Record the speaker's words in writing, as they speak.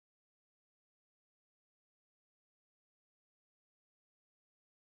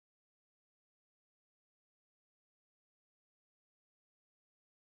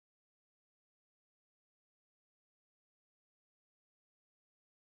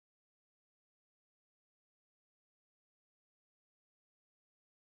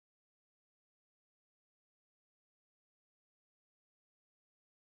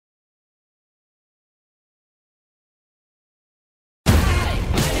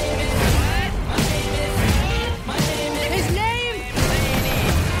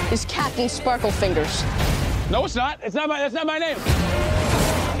Captain Sparkle Fingers. No, it's not. That's not my name.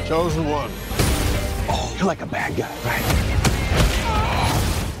 Chosen one. Oh, you're like a bad guy, right?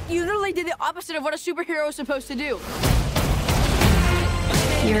 You literally did the opposite of what a superhero is supposed to do.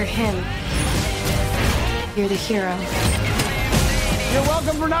 You're him. You're the hero. You're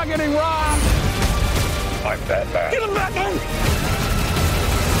welcome for not getting robbed. I'm Batman. Get him back in!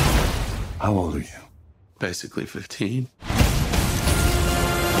 How old are you? Basically 15.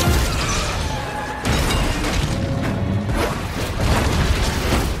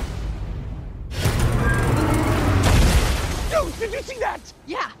 Dude, did you see that?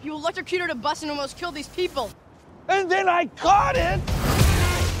 Yeah, you electrocuted a bus and almost killed these people. And then I caught it!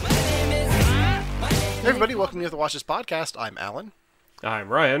 Hey everybody, welcome to the Watch This Podcast. I'm Alan. I'm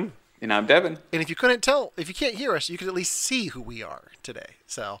Ryan. And I'm Devin. And if you couldn't tell, if you can't hear us, you could at least see who we are today.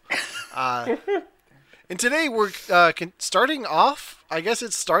 So, and today we're starting off, I guess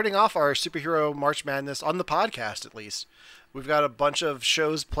it's starting off our superhero March Madness on the podcast at least. We've got a bunch of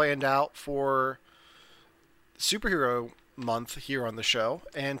shows planned out for superhero month here on the show.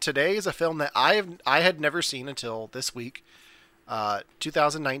 And today is a film that I had never seen until this week.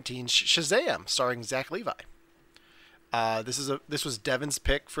 2019 Shazam, starring Zach Levi. This was Devin's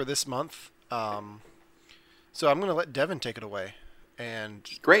pick for this month. So I'm going to let Devin take it away. And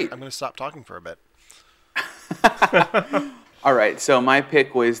great. I'm going to stop talking for a bit. All right, so my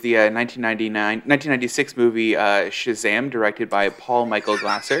pick was the 1996 movie Shazam, directed by Paul Michael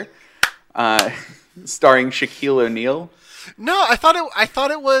Glasser, starring Shaquille O'Neal. No, I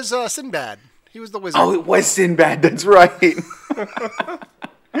thought it was Sinbad. He was the wizard. Oh, it was Sinbad. That's right.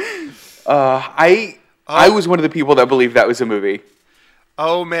 I was one of the people that believed that was a movie.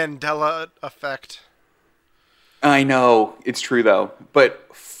 Oh, Mandela effect. I know. It's true, though.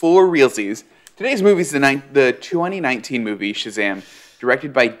 But for realsies, today's movie is the 2019 movie Shazam,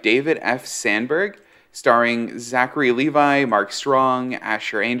 directed by David F. Sandberg, starring Zachary Levi, Mark Strong,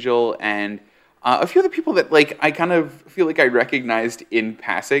 Asher Angel, and a few other people that I kind of feel like I recognized in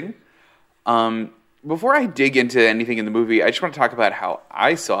passing. Before I dig into anything in the movie, I just want to talk about how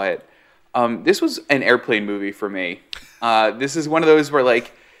I saw it. This was an airplane movie for me. This is one of those where I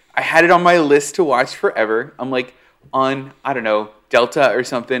had it on my list to watch forever. I'm on, I don't know, Delta or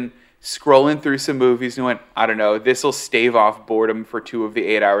something, scrolling through some movies and went, I don't know, this will stave off boredom for 2 of the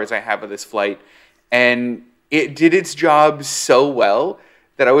 8 hours I have of this flight. And it did its job so well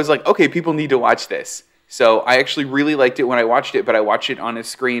that I was like, okay, people need to watch this. So I actually really liked it when I watched it, but I watched it on a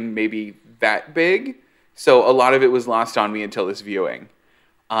screen maybe that big. So a lot of it was lost on me until this viewing.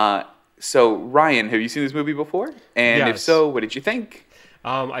 So, Ryan, have you seen this movie before? And Yes. if so, what did you think?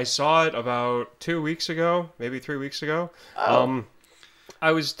 I saw it about 2 weeks ago, maybe 3 weeks ago. Oh.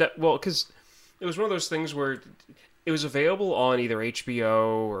 I was because it was one of those things where it was available on either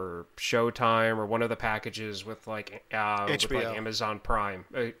HBO or Showtime or one of the packages with with Amazon Prime,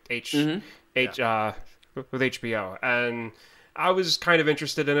 with HBO, and I was kind of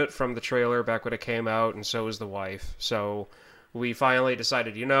interested in it from the trailer back when it came out, and so was the wife. So we finally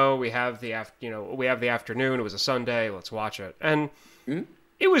decided, we have the afternoon. It was a Sunday. Let's watch it, and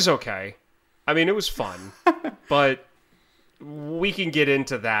it was okay. I mean, it was fun, but we can get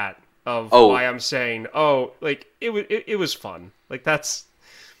into that why I'm saying, it was fun. That's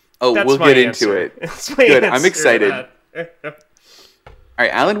we'll my get answer. into it. That's my Good, answer I'm to excited. that. All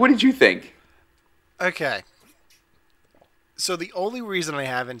right, Alan, what did you think? Okay. So the only reason I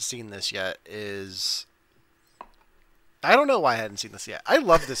haven't seen this yet is I don't know why I hadn't seen this yet. I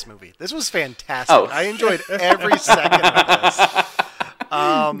love this movie. This was fantastic. Oh. I enjoyed every second of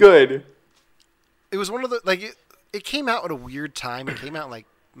this. Good. It was one of the it came out at a weird time. It came out in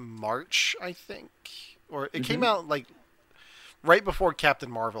March, I think, or it came out right before Captain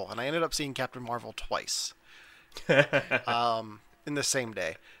Marvel, and I ended up seeing Captain Marvel twice in the same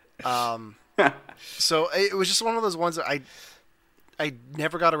day. So it was just one of those ones that I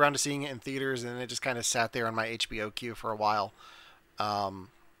never got around to seeing it in theaters, and it just kind of sat there on my HBO queue for a while. And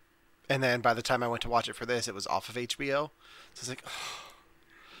then by the time I went to watch it for this, it was off of HBO. So it's like,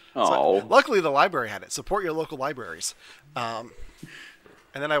 Oh. Luckily the library had it. Support your local libraries. And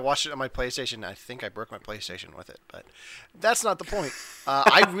then I watched it on my PlayStation. I think I broke my PlayStation with it, but that's not the point.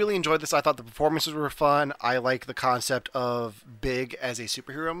 I really enjoyed this. I thought the performances were fun. I like the concept of Big as a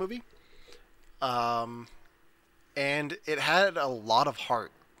superhero movie. And it had a lot of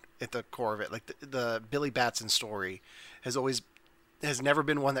heart at the core of it. The Billy Batson story has never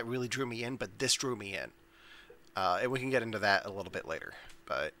been one that really drew me in, but this drew me in. And we can get into that a little bit later.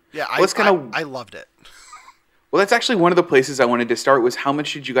 But yeah, I loved it. Well, that's actually one of the places I wanted to start was how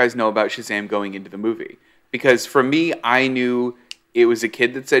much did you guys know about Shazam going into the movie? Because for me, I knew it was a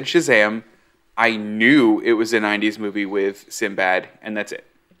kid that said Shazam. I knew it was a 90s movie with Sinbad, and that's it.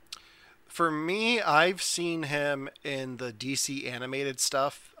 For me, I've seen him in the DC animated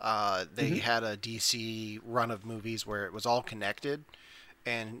stuff. They had a DC run of movies where it was all connected.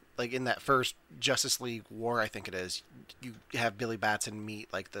 And like in that first Justice League War, I think it is, you have Billy Batson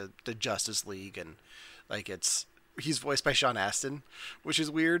meet like the Justice League, and like he's voiced by Sean Astin, which is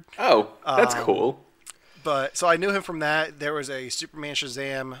weird. Oh, that's cool. But so I knew him from that. There was a Superman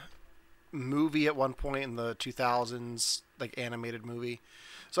Shazam movie at one point in the 2000s, like animated movie.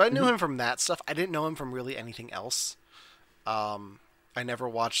 So I knew him from that stuff. I didn't know him from really anything else. I never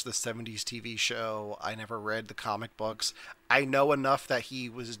watched the 70s TV show. I never read the comic books. I know enough that he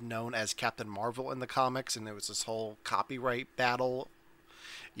was known as Captain Marvel in the comics, and there was this whole copyright battle.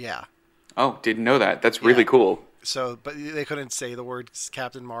 Yeah. Oh, didn't know that. That's really cool. So, but they couldn't say the words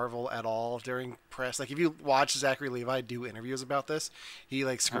Captain Marvel at all during press. Like, if you watch Zachary Levi do interviews about this, he,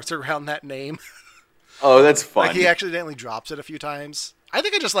 like, skirts around that name. Oh, that's fun. Like, he accidentally drops it a few times. I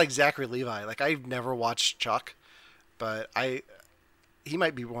think I just like Zachary Levi. Like, I've never watched Chuck, but he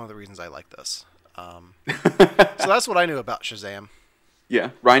might be one of the reasons I like this. So that's what I knew about Shazam. Yeah.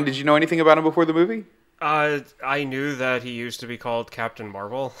 Ryan, did you know anything about him before the movie? I knew that he used to be called Captain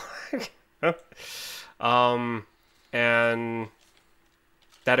Marvel. And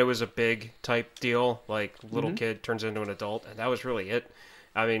that it was a big type deal, like little kid turns into an adult, and that was really it.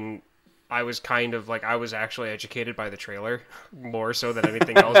 I mean, I was kind of like, I was actually educated by the trailer more so than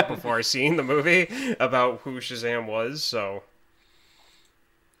anything else before seeing the movie about who Shazam was, so...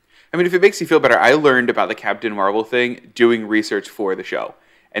 I mean, if it makes you feel better, I learned about the Captain Marvel thing doing research for the show.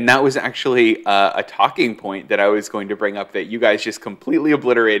 And that was actually a talking point that I was going to bring up that you guys just completely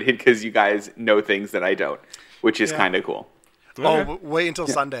obliterated because you guys know things that I don't, which is kind of cool. Oh, wait until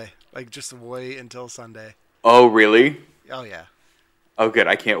Sunday. Like, just wait until Sunday. Oh, really? Oh, yeah. Oh, good.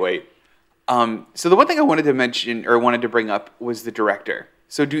 I can't wait. So the one thing I wanted to mention or wanted to bring up was the director.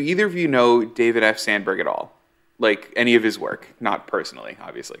 So do either of you know David F. Sandberg at all? Like, any of his work? Not personally,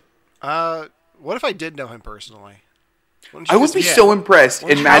 obviously. What if I did know him personally? I would be so impressed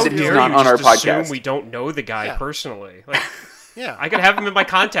and mad that he's not on our podcast. We don't know the guy personally. Like, yeah, I could have him in my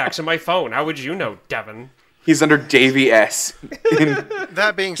contacts in my phone. How would you know, Devin? He's under Davey S.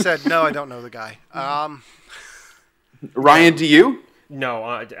 That being said, no, I don't know the guy. Ryan, do you? No,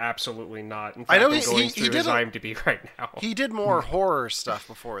 absolutely not. In fact, I know I'm going through his IMDb right now. He did more horror stuff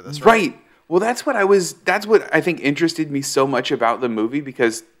before this, right? Well, that's what I think interested me so much about the movie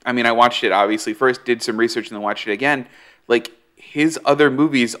because, I mean, I watched it obviously first, did some research, and then watched it again. Like, his other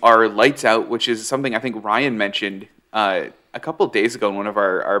movies are Lights Out, which is something I think Ryan mentioned a couple of days ago in one of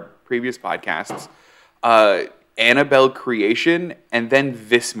our previous podcasts. Annabelle Creation, and then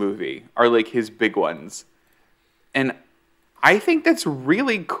this movie are like his big ones. And I think that's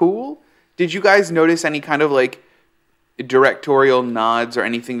really cool. Did you guys notice any kind of like directorial nods or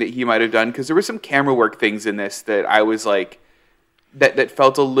anything that he might have done? Because there were some camera work things in this that I was like, that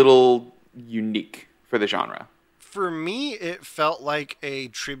felt a little unique for the genre. For me, it felt like a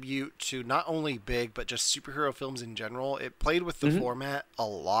tribute to not only Big, but just superhero films in general. It played with the format a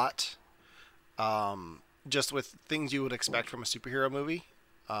lot, just with things you would expect from a superhero movie.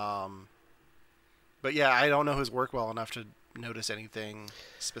 But yeah, I don't know his work well enough to notice anything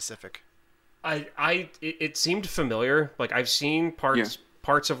specific. It seemed familiar. Like, I've seen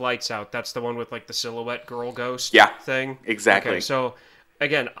parts of Lights Out. That's the one with like the silhouette girl ghost thing. Exactly. Okay, so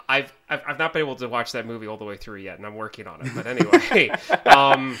again, I've not been able to watch that movie all the way through yet, and I'm working on it. But anyway,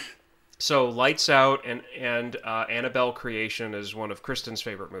 so Lights Out and Annabelle Creation is one of Kristen's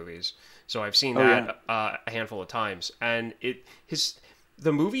favorite movies. So I've seen that a handful of times, and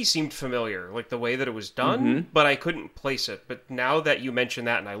the movie seemed familiar, like the way that it was done, but I couldn't place it. But now that you mention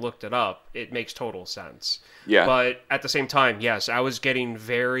that and I looked it up, it makes total sense. Yeah. But at the same time, yes, I was getting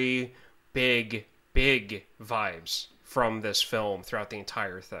very big vibes from this film throughout the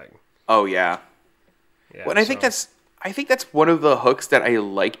entire thing. Oh yeah. Well, and I think that's one of the hooks that I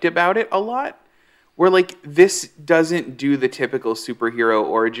liked about it a lot. Where like this doesn't do the typical superhero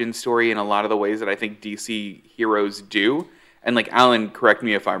origin story in a lot of the ways that I think DC heroes do. And like, Alan, correct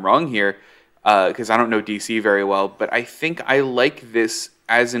me if I'm wrong here, because I don't know DC very well, but I think I like this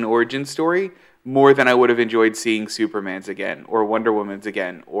as an origin story more than I would have enjoyed seeing Superman's again, or Wonder Woman's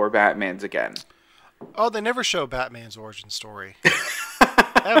again, or Batman's again. Oh, they never show Batman's origin story.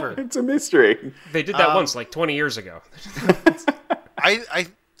 Ever. It's a mystery. They did that once, like 20 years ago.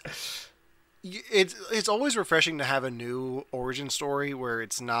 It's always refreshing to have a new origin story where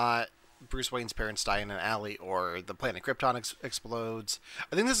it's not Bruce Wayne's parents die in an alley or the planet Krypton explodes.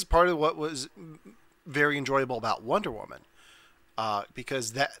 I think this is part of what was very enjoyable about Wonder Woman.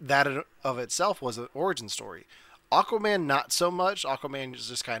 because that in of itself was an origin story. Aquaman, not so much. Aquaman is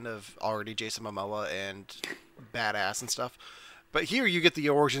just kind of already Jason Momoa and badass and stuff. But here you get the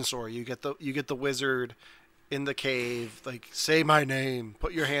origin story. You get the wizard in the cave, like, say my name,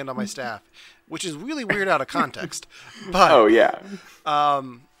 put your hand on my staff, which is really weird out of context. But Oh yeah.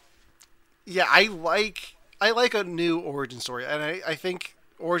 yeah, I like a new origin story, and I think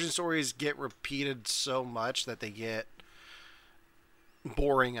origin stories get repeated so much that they get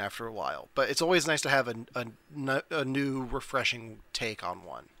boring after a while. But it's always nice to have a new, refreshing take on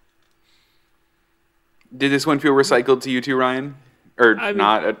one. Did this one feel recycled to you too, Ryan? Or I mean-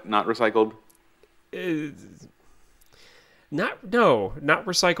 not recycled? Not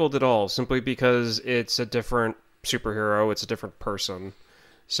recycled at all. Simply because it's a different superhero. It's a different person.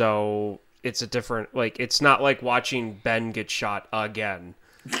 So it's a different, like, it's not like watching Ben get shot again.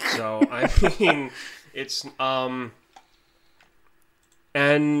 So I mean, it's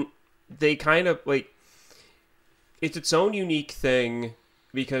and they kind of like it's its own unique thing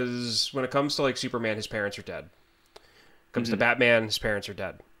because when it comes to like Superman, his parents are dead. Comes to Batman, his parents are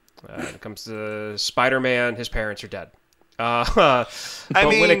dead. When it comes to Spider-Man, his parents are dead. But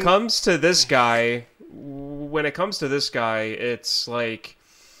when it comes to this guy, it's like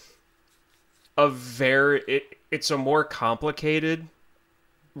it's a more complicated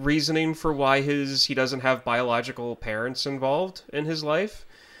reasoning for why he doesn't have biological parents involved in his life.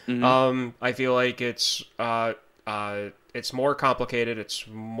 I feel like it's more complicated. It's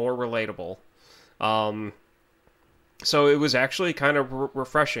more relatable. So it was actually kind of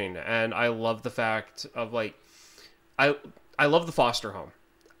refreshing, and I love the fact of like, I love the foster home.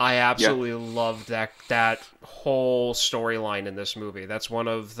 I absolutely loved that whole storyline in this movie. That's one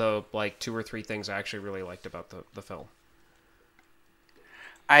of the like 2 or 3 things I actually really liked about the film.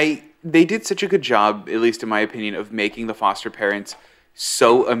 They did such a good job, at least in my opinion, of making the foster parents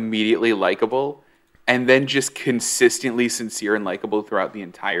so immediately likable, and then just consistently sincere and likable throughout the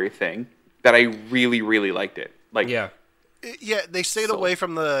entire thing, that I really, really liked it. Like, Yeah, they stayed away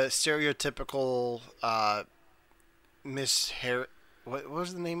from the stereotypical Miss What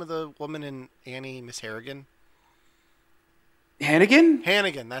was the name of the woman in Annie? Miss Harrigan? Hannigan,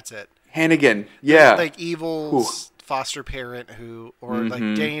 that's it. Hannigan, yeah. Like evil foster parent or like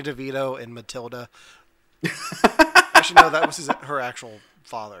Danny DeVito and Matilda. Actually, no, that was her actual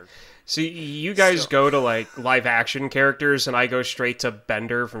father. See, you guys go to like live action characters, and I go straight to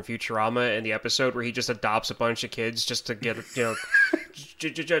Bender from Futurama in the episode where he just adopts a bunch of kids just to get,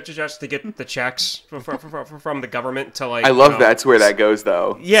 just to get the checks from the government to like. I love that's where that goes,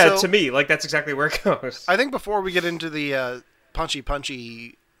 though. Yeah, to me, like that's exactly where it goes. I think before we get into the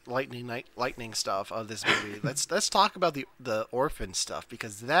punchy lightning stuff of this movie, let's talk about the orphan stuff,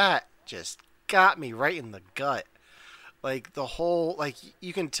 because that just got me right in the gut. Like the whole, like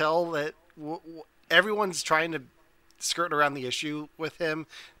you can tell that everyone's trying to skirt around the issue with him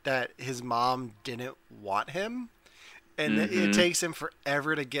that his mom didn't want him, and it takes him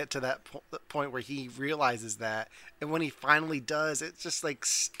forever to get to that point where he realizes that, and when he finally does, it just like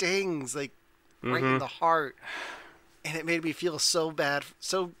stings like right in the heart, and it made me feel so bad.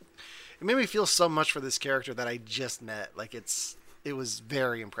 It made me feel so much for this character that I just met. Like it was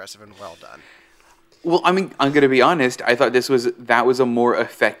very impressive and well done. Well, I mean, I'm going to be honest. I thought that was a more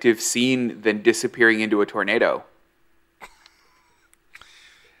effective scene than disappearing into a tornado.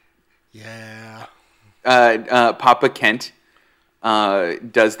 Yeah. Papa Kent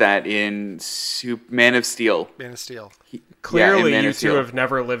does that in Man of Steel. Man of Steel. Clearly, you two have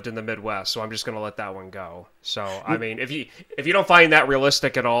never lived in the Midwest, so I'm just going to let that one go. So, I mean, if you don't find that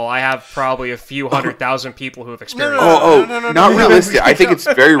realistic at all, I have probably a few 100,000 people who have experienced. No, not realistic. I think it's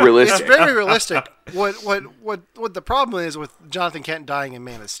very realistic. It's very realistic. What the problem is with Jonathan Kent dying in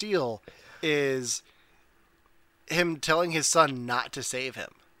Man of Steel is him telling his son not to save him.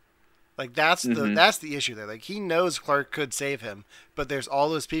 Like that's the issue there. Like he knows Clark could save him, but there's all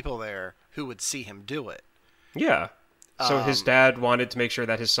those people there who would see him do it. Yeah. So his dad wanted to make sure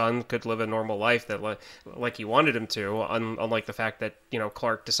that his son could live a normal life that like he wanted him to, unlike the fact that,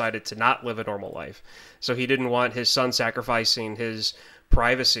 Clark decided to not live a normal life. So he didn't want his son sacrificing his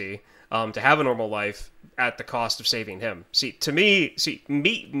privacy to have a normal life at the cost of saving him. Me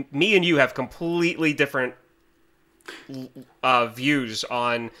and you have completely different views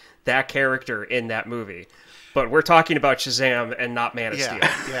on that character in that movie. But we're talking about Shazam and not Man of Steel.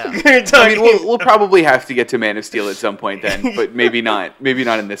 Yeah. I mean, we'll probably have to get to Man of Steel at some point then, but maybe not. Maybe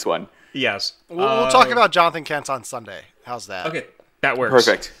not in this one. Yes. We'll talk about Jonathan Kent on Sunday. How's that? Okay, that works.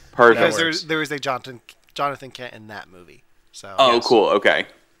 Perfect. Because there is a Jonathan Kent in that movie. So. Oh, yes. Cool. Okay.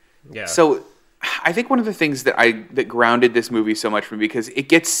 Yeah. So, I think one of the things that grounded this movie so much for me, because it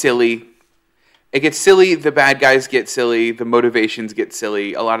gets silly. It gets silly. The bad guys get silly. The motivations get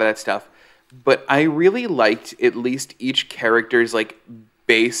silly. A lot of that stuff. But I really liked at least each character's like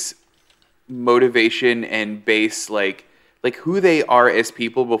base motivation and base like who they are as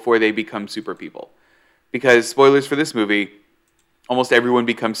people before they become super people. Because spoilers for this movie, almost everyone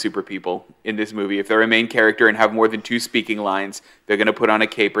becomes super people in this movie. If they're a main character and have more than 2 speaking lines, they're going to put on a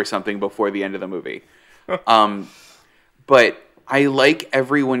cape or something before the end of the movie. But I like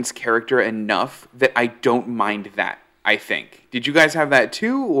everyone's character enough that I don't mind that, I think. Did you guys have that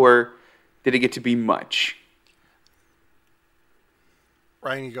too, or did it get to be much?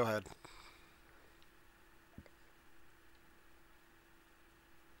 Ryan, you go ahead.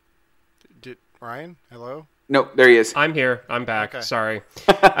 Ryan, hello? No, there he is. I'm here. I'm back. Okay. Sorry.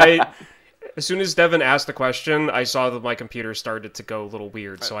 As soon as Devin asked the question, I saw that my computer started to go a little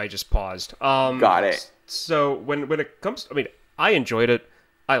weird, so I just paused. Got it. So when it comes, I mean, I enjoyed it.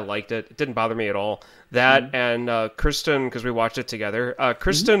 I liked it. It didn't bother me at all. That and Kristen, because we watched it together.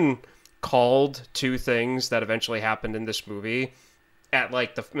 Kristen called 2 things that eventually happened in this movie at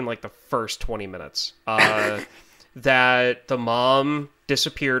the first 20 minutes. That the mom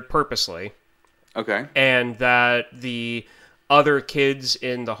disappeared purposely. Okay. And that the other kids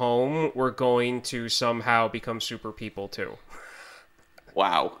in the home were going to somehow become super people too.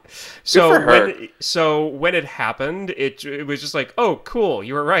 Wow. So when it happened, it was just like, oh, cool,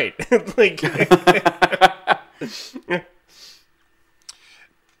 you were right. Like,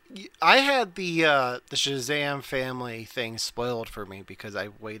 I had the Shazam family thing spoiled for me because I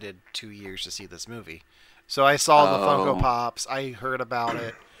waited 2 years to see this movie. So I saw the Funko Pops. I heard about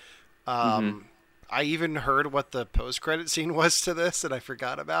it. I even heard what the post-credit scene was to this, and I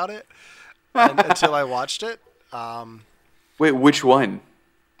forgot about it until I watched it. Wait, which one?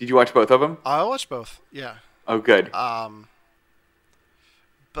 Did you watch both of them? I watched both, yeah. Oh, good.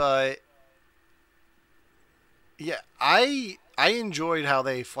 But yeah, I enjoyed how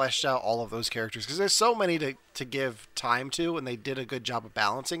they fleshed out all of those characters because there's so many to give time to, and they did a good job of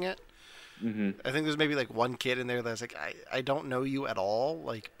balancing it. I think there's maybe like one kid in there that's like, I don't know you at all,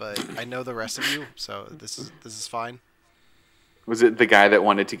 like, but I know the rest of you, so this is fine. Was it the guy that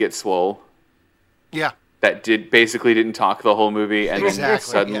wanted to get swole? Yeah. That basically didn't talk the whole movie and then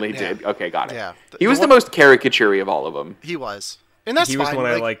suddenly yeah. did. Okay, got it. Yeah. He was the most caricature-y of all of them. He was. And that's he was fine. the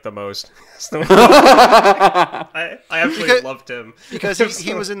one I liked the most. I actually loved him. Because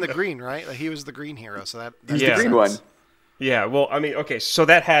he was in the green, right? Like, he was the green hero, so that He's Yeah. the green one. Yeah, well, I mean, okay, so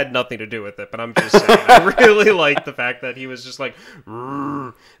that had nothing to do with it, but I'm just saying, I really liked the fact that he was just like,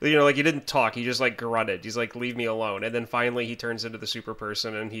 like, he didn't talk, he just, like, grunted. He's like, leave me alone. And then finally he turns into the super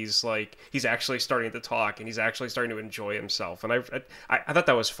person, and he's, like, he's actually starting to talk, and he's actually starting to enjoy himself. And I thought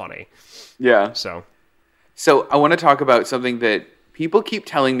that was funny. Yeah. So I want to talk about something that people keep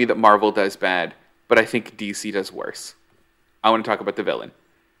telling me that Marvel does bad, but I think DC does worse. I want to talk about the villain.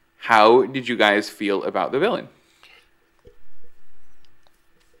 How did you guys feel about the villain?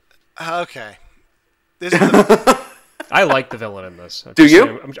 Okay. This is the, I like the villain in this. Do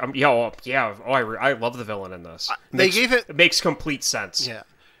you? I love the villain in this. it makes complete sense. yeah.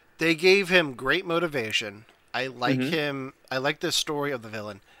 They gave him great motivation. I like him. I like the story of the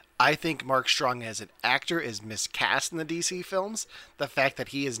villain. I think Mark Strong as an actor is miscast in the DC films. The fact that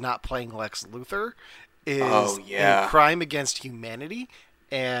he is not playing Lex Luthor is a crime against humanity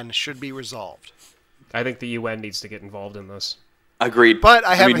and should be resolved. I think the UN needs to get involved in this. Agreed. But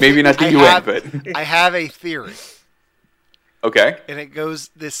maybe not the UN, but I have a theory. Okay. And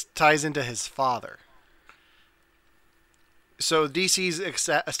this ties into his father. So DC's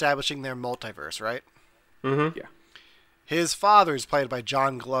establishing their multiverse, right? Mm-hmm. Yeah. His father is played by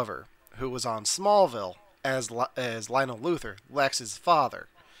John Glover, who was on Smallville as Lionel Luthor, Lex's father.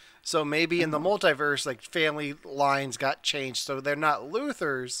 So maybe in the multiverse, like, family lines got changed, so they're not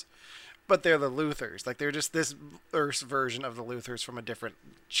Luthors, but they're the Luthors. Like, they're just this Earth's version of the Luthors from a different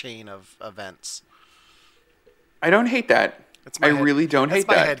chain of events. I don't hate that. I really don't hate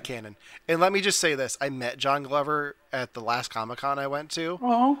that. That's my headcanon. And let me just say this. I met John Glover at the last Comic-Con I went to.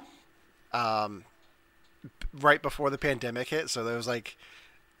 Oh. Right before the pandemic hit. So there was like...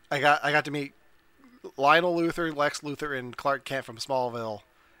 I got to meet Lionel Luthor, Lex Luthor, and Clark Kent from Smallville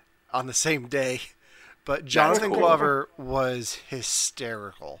on the same day. But Jonathan Glover was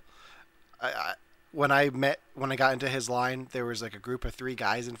hysterical. When I got into his line, there was like a group of 3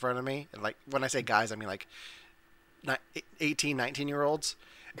 guys in front of me. And like, when I say guys, I mean like 18, 19-year-olds.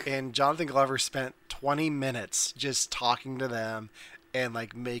 And Jonathan Glover spent 20 minutes just talking to them and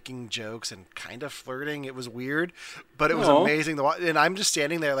like making jokes and kind of flirting. It was weird, but it was Aw. amazing to watch. And I'm just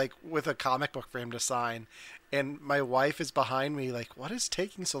standing there like with a comic book for him to sign. And my wife is behind me, like, what is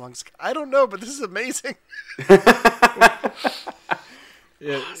taking so long? I don't know, but this is amazing.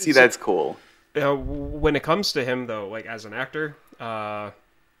 See, that's cool. When it comes to him, though, like as an actor,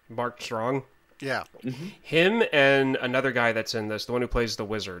 Mark Strong, Yeah. him and another guy that's in this, the one who plays the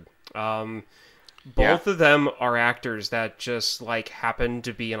wizard, both of them are actors that just like happen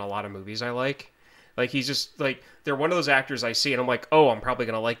to be in a lot of movies I like. Like he's just like they're one of those actors I see and I'm like, oh, I'm probably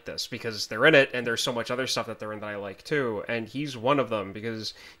gonna like this because they're in it, and there's so much other stuff that they're in that I like too. And he's one of them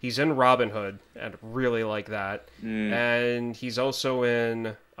because he's in Robin Hood and really like that, and he's also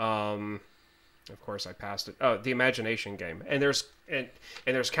in. Of course, I passed it. Oh, The Imagination Game, and there's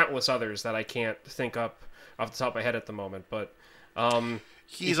countless others that I can't think up off the top of my head at the moment. But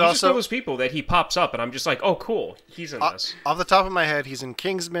he's also just one of those people that he pops up, and I'm just like, oh, cool, he's in this. Off the top of my head, he's in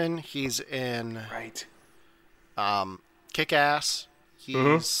Kingsman. He's in Right. Kick-Ass.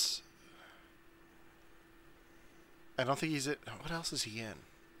 He's. I don't think he's in. What else is he in?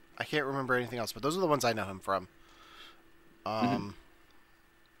 I can't remember anything else, but those are the ones I know him from. But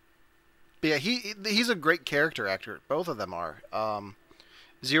yeah, he's a great character actor. Both of them are.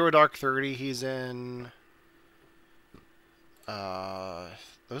 Zero Dark 30, he's in.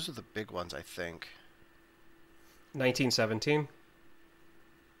 Those are the big ones, I think. 1917.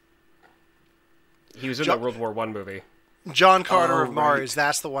 He was in the World War I movie. John Carter of right. Mars.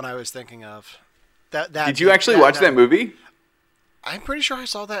 That's the one I was thinking of. Did you actually watch that movie? I'm pretty sure I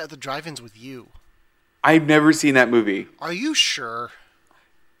saw that at the drive-ins with you. I've never seen that movie. Are you sure?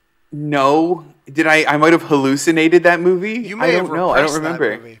 No. Did I might have hallucinated that movie? You may I have don't know. I don't repressed that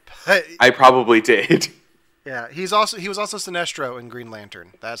remember. movie, but I probably did. yeah, he was also Sinestro in Green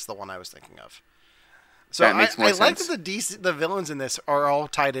Lantern. That's the one I was thinking of. So That makes more I like sense. that the villains in this are all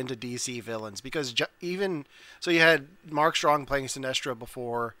tied into DC villains because so you had Mark Strong playing Sinestro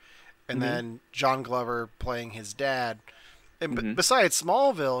before, and then John Glover playing his dad. And besides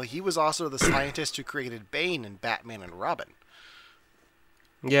Smallville, he was also the scientist who created Bane in Batman and Robin.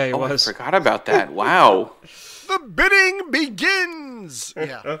 Yeah, he I was. forgot about that. Wow. The bidding begins.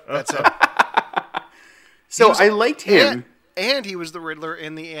 Yeah, that's it. So I liked him. And he was the Riddler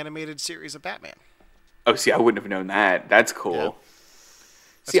in the animated series of Batman. Oh, see, I wouldn't have known that. That's cool. Yeah.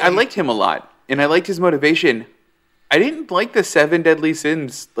 See, I liked him a lot, and I liked his motivation. I didn't like the 7 Deadly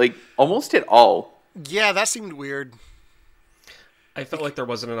Sins, like, almost at all. Yeah, that seemed weird. I felt like there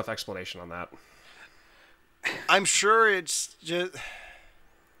wasn't enough explanation on that. I'm sure it's just...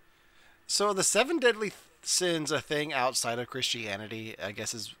 So the 7 Deadly Sins a thing outside of Christianity, I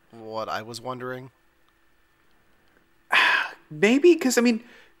guess is what I was wondering. Maybe, because, I mean,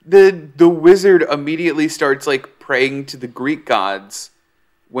 the wizard immediately starts, like, praying to the Greek gods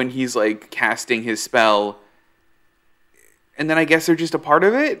when he's, like, casting his spell. And then I guess they're just a part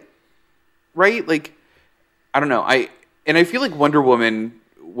of it, right? Like, I don't know. I feel like Wonder Woman,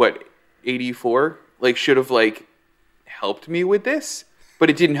 84, like, should have, like, helped me with this, but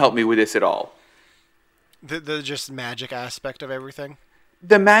it didn't help me with this at all. The just magic aspect of everything?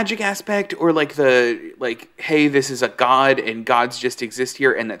 The magic aspect, or like hey, this is a god and gods just exist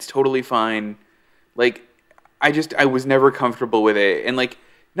here and that's totally fine. Like, I was never comfortable with it. And like,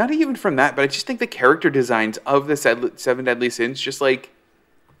 not even from that, but I just think the character designs of the 7 Deadly Sins just like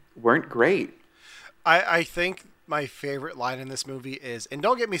weren't great. I think my favorite line in this movie is, and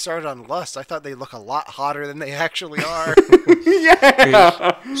don't get me started on lust, I thought they look a lot hotter than they actually are.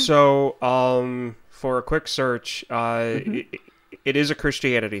 Yeah. So, for a quick search, it is a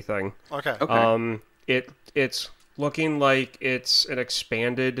Christianity thing. Okay. It's looking like it's an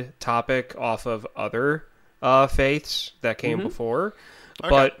expanded topic off of other faiths that came before. Okay.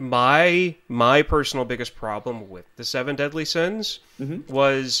 But my personal biggest problem with the 7 Deadly Sins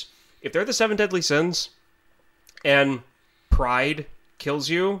was, if they're the 7 Deadly Sins and pride kills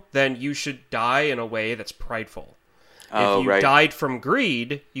you, then you should die in a way that's prideful. If you died from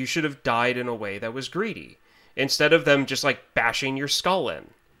greed, you should have died in a way that was greedy, instead of them just like bashing your skull in.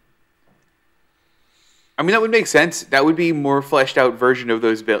 I mean, that would make sense. That would be more fleshed out version of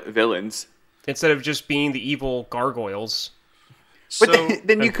those villains. Instead of just being the evil gargoyles. But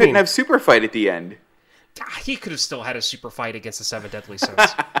then you couldn't have super fight at the end. He could have still had a super fight against the 7 Deadly Sins.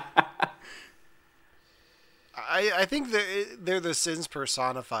 I think they're the sins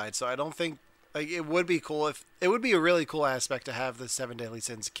personified, so I don't think, like, it would be cool if it would be a really cool aspect to have the 7 Deadly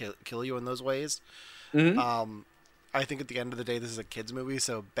Sins kill you in those ways. I think at the end of the day, this is a kids movie,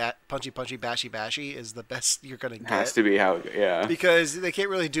 so punchy punchy bashy bashy is the best you're gonna get. Has to be how, yeah. Because they can't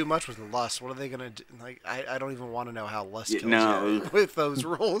really do much with lust. What are they gonna do? Like, I don't even want to know how lust kills you with those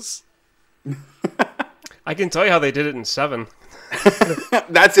rules. I can tell you how they did it in 7.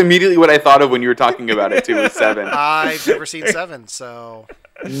 That's immediately what I thought of when you were talking about it too. With 7, I've never seen 7, so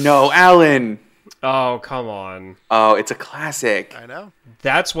no, Alan. Oh, come on. Oh, it's a classic. I know.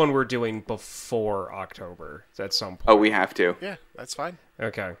 That's one we're doing before October at some point. Oh, we have to. Yeah, that's fine.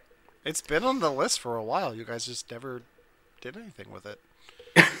 Okay. It's been on the list for a while. You guys just never did anything with it.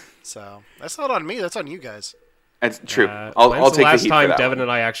 So that's not on me. That's on you guys. That's true. I'll take the last heat time for that Devin one.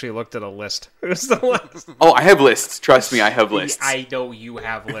 and I actually looked at a list? It was the last. Oh, I have lists. Trust me, I have lists. I know you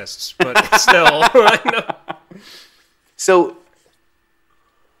have lists, but still. I know. So,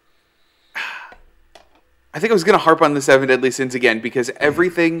 I think I was going to harp on the 7 Deadly Sins again because every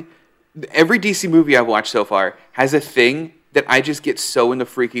DC movie I've watched so far has a thing that I just get so in the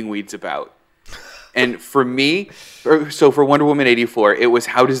freaking weeds about. And for me, so for Wonder Woman 84, it was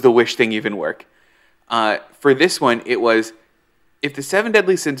how does the wish thing even work? For this one, it was if the 7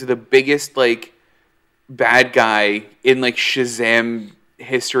 Deadly Sins are the biggest like bad guy in like Shazam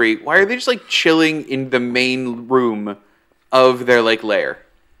history, why are they just like chilling in the main room of their like lair?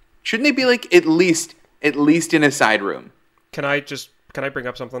 Shouldn't they be like at least in a side room? Can I bring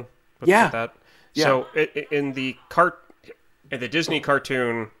up something? With that? Yeah. So in the Disney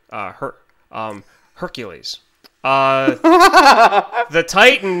cartoon, Hercules, the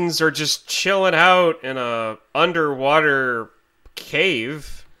Titans are just chilling out in a underwater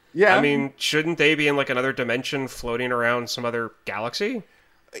cave. Yeah. I mean, shouldn't they be in like another dimension, floating around some other galaxy?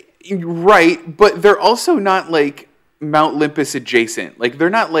 Right, but they're also not like Mount Olympus adjacent. Like they're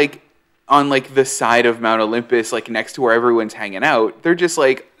not like on like the side of Mount Olympus, like next to where everyone's hanging out. They're just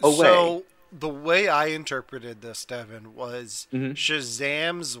like away. So the way I interpreted this, Devin, was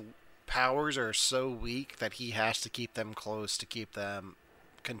Shazam's powers are so weak that he has to keep them close to keep them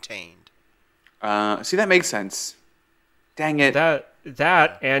contained. See, that makes sense. Dang it.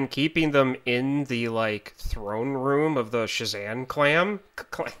 That and keeping them in the like throne room of the Shazam clan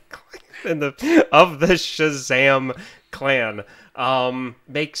of the Shazam clan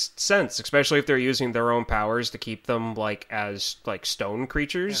makes sense, especially if they're using their own powers to keep them like as like stone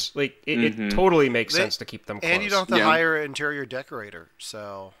creatures. Yeah. Like it totally makes sense to keep them close. And you don't have to hire an interior decorator.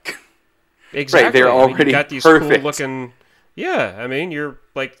 So exactly, right, they're already you got these perfect. cool looking. Yeah, I mean you're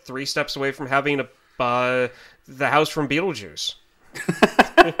like 3 steps away from having the house from Beetlejuice.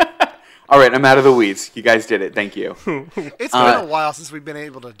 All right, I'm out of the weeds. You guys did it. Thank you. It's been a while since we've been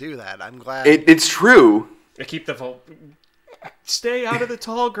able to do that. I'm glad. It's true. I keep the vote. Stay out of the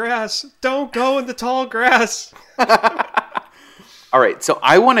tall grass. Don't go in the tall grass. All right, so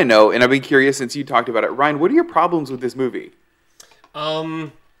I want to know, and I've been curious since you talked about it. Ryan, what are your problems with this movie?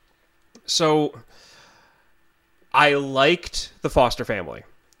 So I liked the Foster family.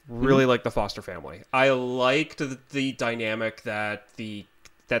 Really liked the Foster family. I liked the dynamic that the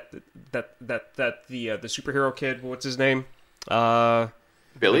superhero kid, what's his name?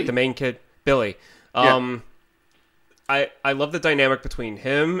 Billy? The main kid, Billy. I love the dynamic between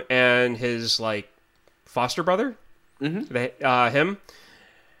him and his like foster brother. Him.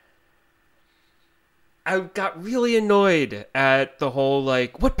 I got really annoyed at the whole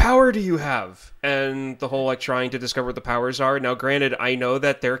like, what power do you have? And the whole like trying to discover what the powers are. Now, granted, I know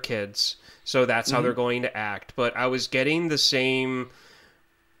that they're kids, so that's how they're going to act. But I was having the same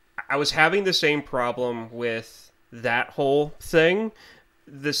problem with that whole thing.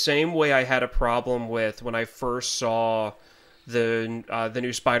 The same way I had a problem with when I first saw the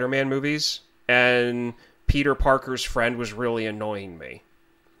new Spider-Man movies, and Peter Parker's friend was really annoying me.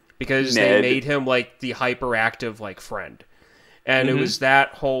 Because they made him like the hyperactive like friend. And it was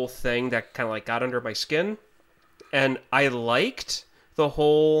that whole thing that kind of like got under my skin. And I liked the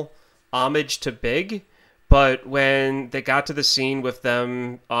whole homage to Big, but when they got to the scene with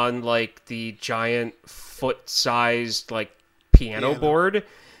them on like the giant foot-sized like piano board,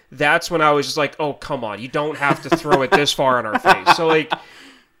 that's when I was just like, oh, come on, you don't have to throw it this far in our face. So like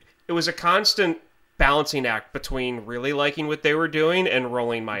it was a constant balancing act between really liking what they were doing and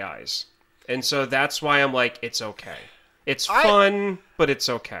rolling my eyes. And so that's why I'm like, it's okay. It's fun, but it's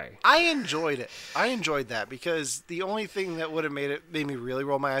okay. I enjoyed it. I enjoyed that because the only thing that would have made me really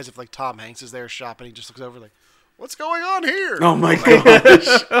roll my eyes if like Tom Hanks is there shopping, he just looks over like, what's going on here? Oh my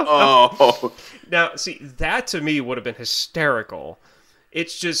gosh. Oh. Now, see, that to me would have been hysterical.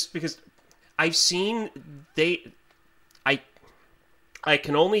 It's just because I've seen I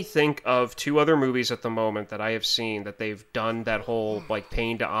can only think of 2 other movies at the moment that I have seen that they've done that whole like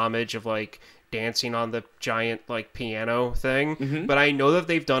paying to homage of like dancing on the giant like piano thing, but I know that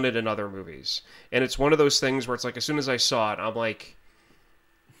they've done it in other movies, and it's one of those things where it's like as soon as I saw it, I'm like,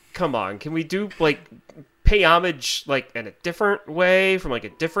 come on, can we do like pay homage like in a different way from like a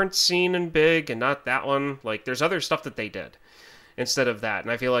different scene in Big and not that one? Like there's other stuff that they did instead of that,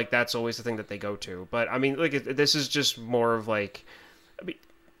 and I feel like that's always the thing that they go to. But I mean, like this is just more of like, I mean,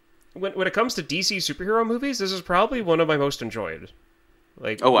 when it comes to DC superhero movies, this is probably one of my most enjoyed.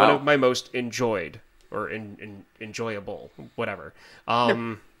 Like one of my most enjoyed or enjoyable, whatever.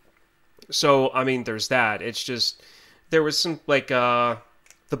 So I mean, there's that. It's just there was some like the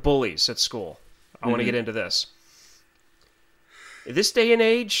bullies at school. I want to get into this. In this day and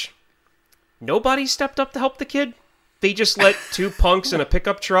age, nobody stepped up to help the kid. They just let two punks in a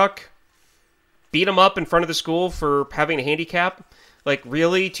pickup truck beat him up in front of the school for having a handicap. Like,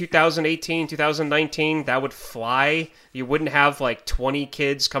 really? 2018, 2019, that would fly? You wouldn't have, like, 20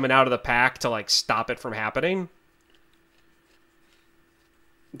 kids coming out of the pack to, like, stop it from happening?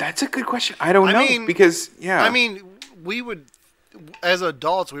 That's a good question. I don't know, because, yeah. I mean, we would, as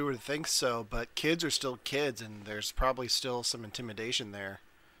adults, we would think so, but kids are still kids, and there's probably still some intimidation there.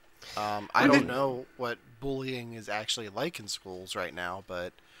 I don't know what bullying is actually like in schools right now,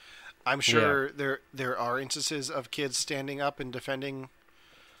 but I'm sure there are instances of kids standing up and defending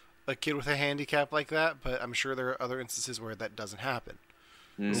a kid with a handicap like that, but I'm sure there are other instances where that doesn't happen.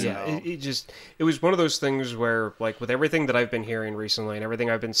 So. Yeah, it was one of those things where, like, with everything that I've been hearing recently and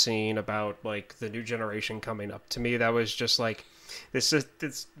everything I've been seeing about, like, the new generation coming up, to me that was just like, this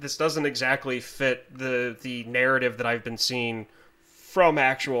doesn't exactly fit the narrative that I've been seeing from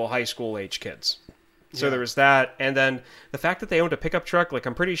actual high school age kids. So there was that, and then the fact that they owned a pickup truck, like,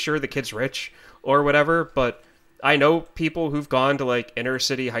 I'm pretty sure the kid's rich or whatever, but I know people who've gone to, like, inner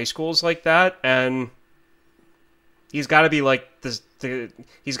city high schools like that, and he's got to be like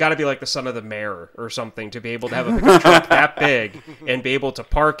he's got to be like the son of the mayor or something to be able to have a pickup truck that big and be able to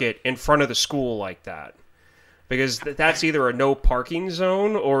park it in front of the school like that. Because that's either a no parking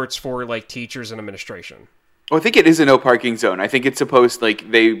zone or it's for, like, teachers and administration. Well, I think it is a no parking zone. I think it's supposed,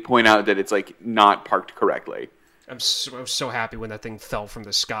 like, they point out that it's, like, not parked correctly. I was so happy when that thing fell from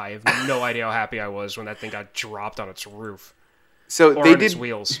the sky. I have no idea how happy I was when that thing got dropped on its roof. So or they on did its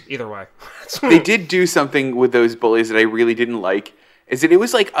wheels. Either way. They did do something with those bullies that I really didn't like. Is that it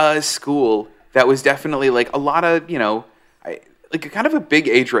was like a school that was definitely like a lot of, you know, like a kind of a big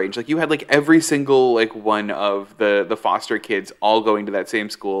age range. Like you had like every single like one of the foster kids all going to that same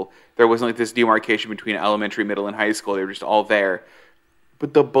school. There wasn't like this demarcation between elementary, middle, and high school. They were just all there.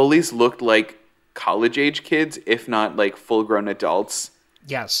 But the bullies looked like college age kids, if not like full grown adults.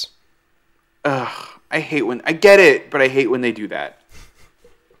 Yes. Ugh, I get it, but I hate when they do that.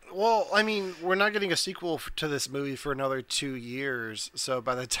 Well, I mean, we're not getting a sequel to this movie for another 2 years, so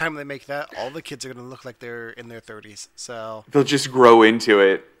by the time they make that, all the kids are going to look like they're in their 30s. So they'll just grow into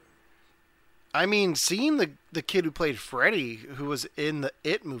it. I mean, seeing the kid who played Freddy, who was in the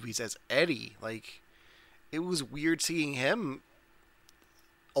It movies as Eddie, like, it was weird seeing him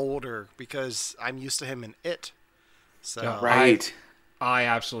older because I'm used to him in It. So Yeah, right. I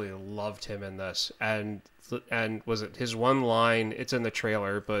absolutely loved him in this, and was it his one line? It's in the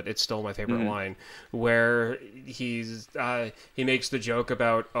trailer, but it's still my favorite line, where he makes the joke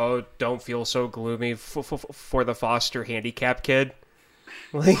about, "Oh, don't feel so gloomy for the foster handicap kid."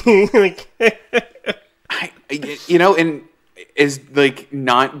 like you know, and as like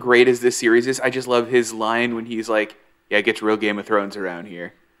not great as this series is, I just love his line when he's like, "Yeah, it gets real Game of Thrones around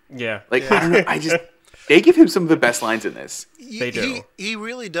here." Yeah, like I don't know, they give him some of the best lines in this. They do. He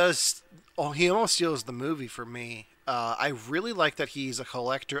really does. Oh, he almost steals the movie for me. I really like that he's a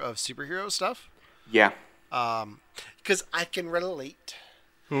collector of superhero stuff. Yeah. Because I can relate.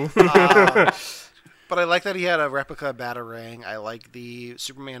 But I like that he had a replica Batarang. I like the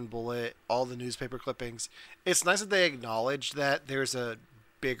Superman bullet, all the newspaper clippings. It's nice that they acknowledge that there's a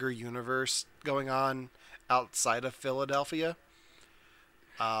bigger universe going on outside of Philadelphia.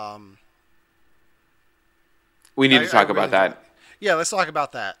 We need to talk about that. Yeah, let's talk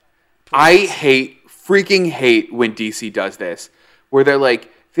about that. I freaking hate when DC does this, where they're like,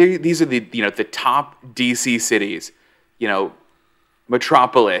 these are the, you know, the top DC cities, you know,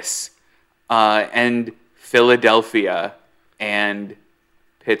 Metropolis, and Philadelphia, and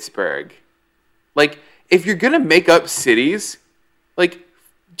Pittsburgh. Like, if you're gonna make up cities, like,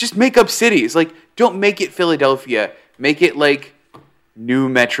 just make up cities. Like, don't make it Philadelphia. Make it like New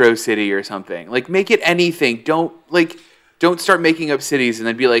Metro City or something. Like, make it anything. Don't start making up cities and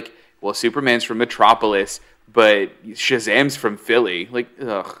then be like, well, Superman's from Metropolis, but Shazam's from Philly. Like,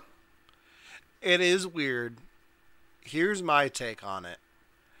 ugh. It is weird. Here's my take on it.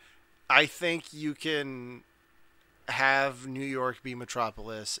 I think you can have New York be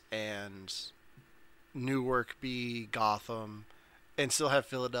Metropolis and Newark be Gotham and still have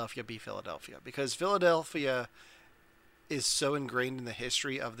Philadelphia be Philadelphia, because Philadelphia is so ingrained in the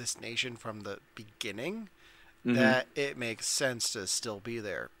history of this nation from the beginning that it makes sense to still be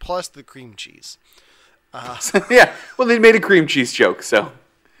there. Plus the cream cheese. Yeah, well, they made a cream cheese joke, so.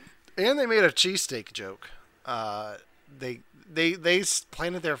 And they made a cheesesteak joke. They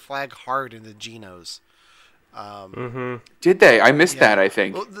planted their flag hard in the Genos. Did they? I missed that, I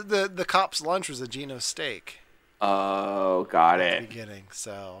think. Well, the cop's lunch was a Geno steak. Oh, got At it. the beginning,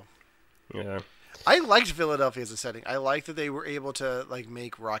 so Yeah. I liked Philadelphia as a setting. I liked that they were able to like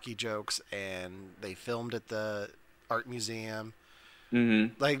make Rocky jokes, and they filmed at the art museum.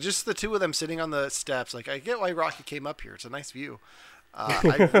 Like just the two of them sitting on the steps. Like I get why Rocky came up here. It's a nice view.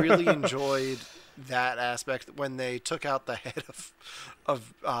 I really enjoyed that aspect when they took out the head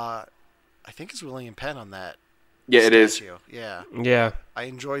of I think it's William Penn on that. Yeah, it is. statue. Yeah. Yeah. I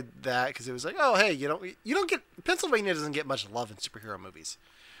enjoyed that because it was like, oh, hey, you don't get Pennsylvania doesn't get much love in superhero movies.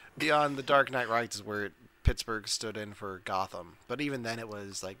 Beyond The Dark Knight Rises is where Pittsburgh stood in for Gotham, but even then it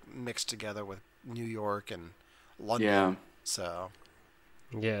was like mixed together with New York and London. Yeah. So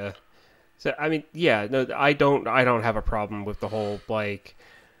Yeah. So I mean, yeah, no, I don't have a problem with the whole like,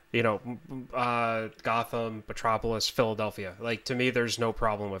 Gotham, Metropolis, Philadelphia. Like to me, there's no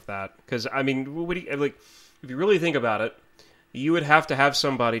problem with that because I mean, what do you, like if you really think about it, you would have to have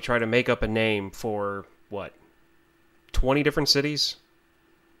somebody try to make up a name for what 20 different cities.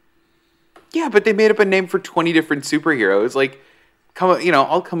 Yeah, but they made up a name for 20 different superheroes. Like,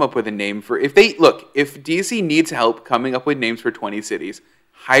 I'll come up with a name for... If DC needs help coming up with names for 20 cities,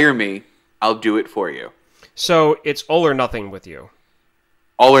 hire me. I'll do it for you. So it's all or nothing with you.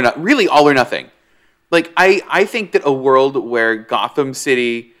 All or not, really all or nothing. Like, I think that a world where Gotham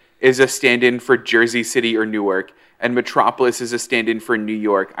City is a stand-in for Jersey City or Newark, and Metropolis is a stand-in for New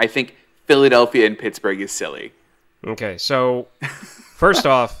York, I think Philadelphia and Pittsburgh is silly. Okay, so first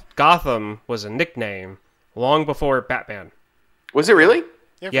off, Gotham was a nickname long before Batman. Was it really?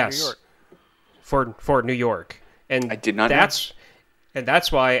 yeah, for Yes. New York. For New York. And I did not know. And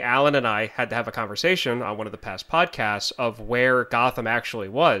that's why Alan and I had to have a conversation on one of the past podcasts of where Gotham actually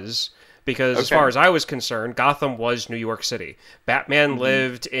was. Because as far as I was concerned, Gotham was New York City. Batman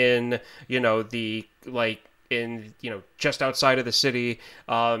lived in, just outside of the city.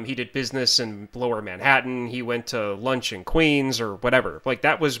 He did business in Lower Manhattan. He went to lunch in Queens or whatever. Like,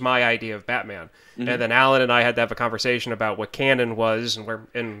 that was my idea of Batman. And then Alan and I had to have a conversation about what canon was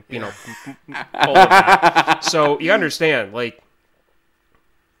and all of that. So you understand, like,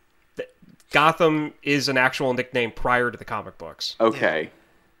 Gotham is an actual nickname prior to the comic books. Okay.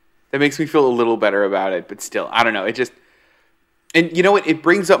 That makes me feel a little better about it, but still, I don't know. It just... And you know what? It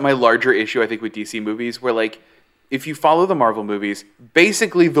brings up my larger issue, I think, with DC movies, where, like, if you follow the Marvel movies,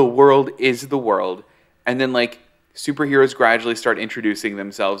 basically the world is the world, and then, like, superheroes gradually start introducing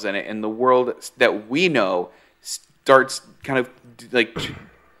themselves in it, and the world that we know starts kind of,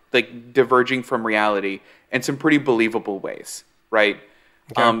 like diverging from reality in some pretty believable ways, right?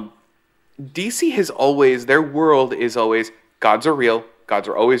 Okay. DC has always... Their world is always, gods are real, gods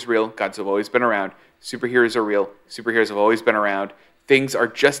are always real, gods have always been around. Superheroes are real. Superheroes have always been around. Things are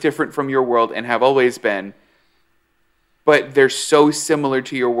just different from your world and have always been. But they're so similar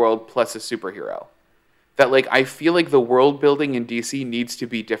to your world plus a superhero. That, like, I feel like the world building in DC needs to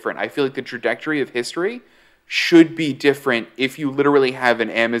be different. I feel like the trajectory of history should be different if you literally have an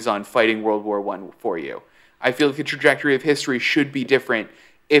Amazon fighting World War I for you. I feel like the trajectory of history should be different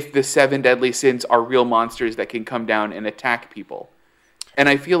if the 7 deadly sins are real monsters that can come down and attack people. And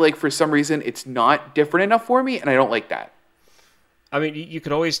I feel like for some reason it's not different enough for me, and I don't like that. I mean, you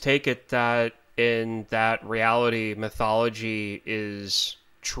could always take it that in that reality, mythology is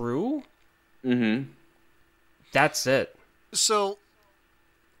true. Mm-hmm. That's it. So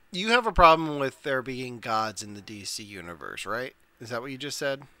you have a problem with there being gods in the DC universe, right? Is that what you just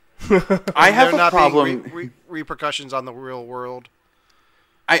said? I have a problem. Being repercussions on the real world.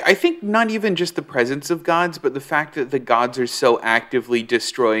 I think not even just the presence of gods, but the fact that the gods are so actively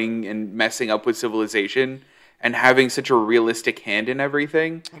destroying and messing up with civilization and having such a realistic hand in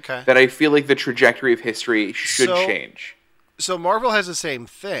everything that I feel like the trajectory of history should change. So Marvel has the same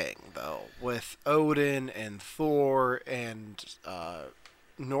thing, though, with Odin and Thor and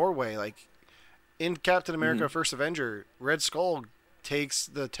Norway. Like, in Captain America First Avenger, Red Skull takes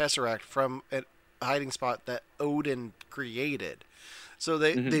the Tesseract from a hiding spot that Odin created. So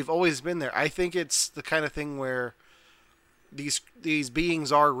they've always been there. I think it's the kind of thing where these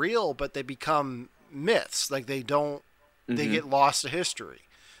beings are real, but they become myths. Like they get lost to history.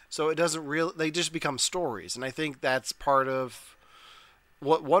 So it doesn't really, they just become stories. And I think that's part of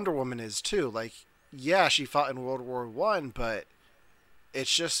what Wonder Woman is too. Like, yeah, she fought in World War One, but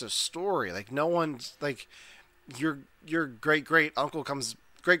it's just a story. Like, no one's like, your great great uncle comes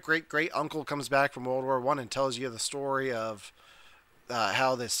back from World War One and tells you the story of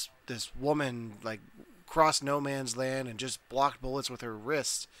how this woman like crossed no man's land and just blocked bullets with her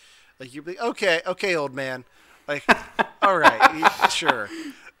wrist. Like, you'd be okay, old man. Like, all right, sure.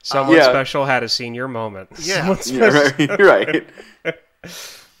 Someone special had a senior moment. Yeah, right.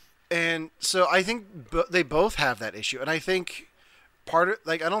 And so I think they both have that issue, and I think part of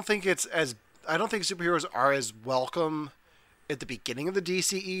I don't think superheroes are as welcome at the beginning of the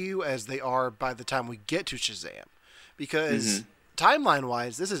DCEU as they are by the time we get to Shazam, because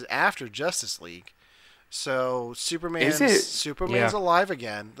timeline-wise, this is after Justice League. So Superman's alive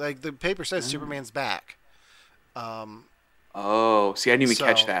again. Like, the paper says Superman's back. Oh, see, I didn't even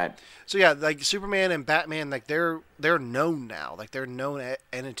catch that. So yeah, like Superman and Batman, like they're known now. Like, they're known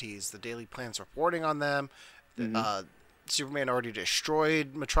entities. The Daily Planet's reporting on them. Superman already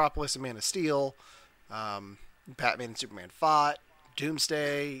destroyed Metropolis and Man of Steel. Batman and Superman fought.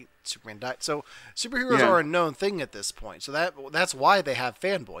 Doomsday. Superman died. So superheroes are a known thing at this point. So that's why they have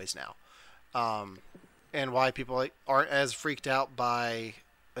fanboys now. And why people aren't as freaked out by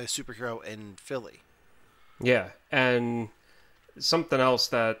a superhero in Philly. Yeah, and something else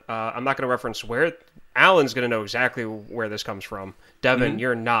that I'm not going to reference where Alan's going to know exactly where this comes from. Devin,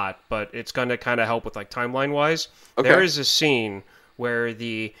 you're not, but it's going to kind of help with like timeline wise. Okay. There is a scene where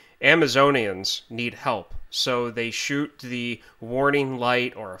the Amazonians need help, so they shoot the warning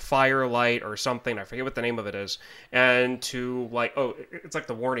light or a fire light or something. I forget what the name of it is, and to it's like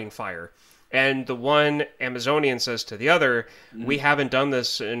the warning fire. And the one Amazonian says to the other, "We haven't done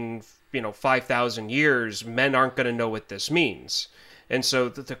this in 5,000 years. Men aren't going to know what this means." And so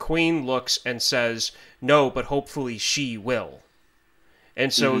the queen looks and says, "No, but hopefully she will."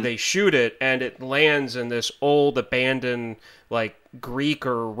 And so they shoot it, and it lands in this old abandoned like Greek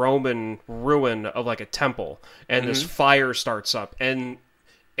or Roman ruin of like a temple, and this fire starts up, and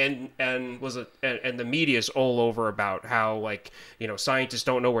the media is all over about how scientists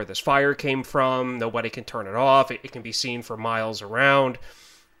don't know where this fire came from. Nobody can turn it off. It can be seen for miles around.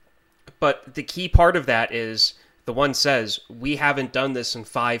 But the key part of that is the one says, "We haven't done this in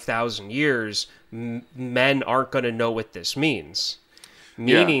 5,000 years. Men aren't going to know what this means."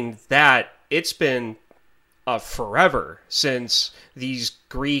 Meaning that it's been forever since these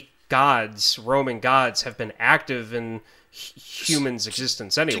Greek gods, Roman gods, have been active in humans'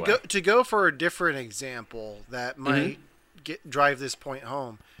 existence anyway. To go for a different example that might drive this point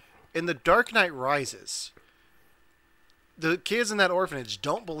home, in The Dark Knight Rises, the kids in that orphanage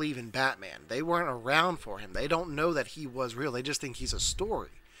don't believe in Batman. They weren't around for him. They don't know that he was real. They just think he's a story.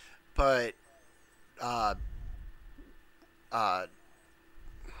 But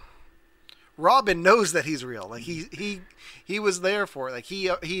Robin knows that he's real. Like, he was there for it. Like,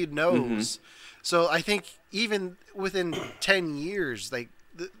 he knows. So I think even within 10 years, like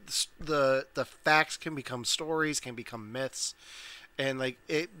the facts can become stories, can become myths, and like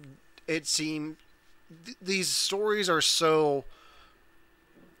it seemed these stories are so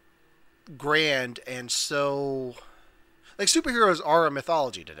grand and so like superheroes are a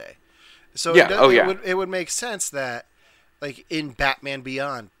mythology today. So it would make sense that like in Batman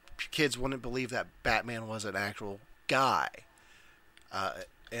Beyond, kids wouldn't believe that Batman was an actual guy.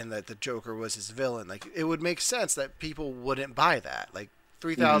 And that the Joker was his villain. Like, it would make sense that people wouldn't buy that. Like,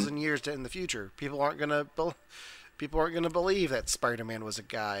 3,000 years in the future, people aren't gonna believe that Spider-Man was a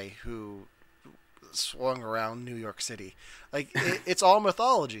guy who swung around New York City. Like, it's all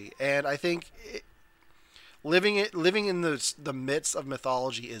mythology, and I think living in the midst of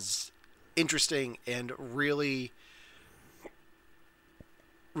mythology is interesting and really,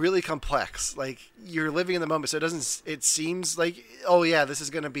 really complex. Like, you're living in the moment, so it seems like, oh yeah, this is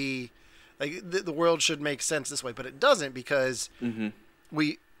going to be like the world should make sense this way, but it doesn't, because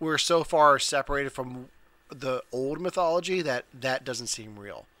we're so far separated from the old mythology that doesn't seem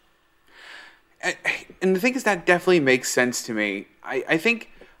real. And the thing is, that definitely makes sense to me. I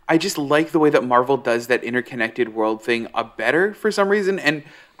think I just like the way that Marvel does that interconnected world thing better for some reason, and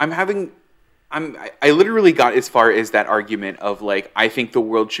I literally got as far as that argument of like, I think the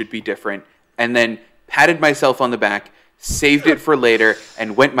world should be different, and then patted myself on the back, saved it for later,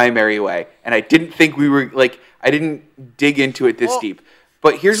 and went my merry way. And I didn't think I didn't dig into it this deep.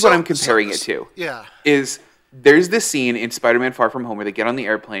 But here's what I'm comparing it to. Yeah. Is there's this scene in Spider-Man Far From Home where they get on the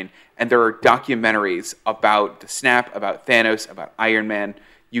airplane, and there are documentaries about the Snap, about Thanos, about Iron Man.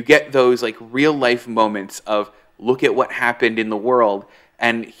 You get those like real life moments of look at what happened in the world.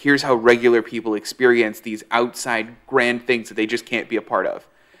 and here's how regular people experience these outside grand things that they just can't be a part of.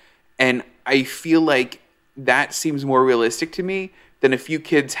 And I feel like that seems more realistic to me than a few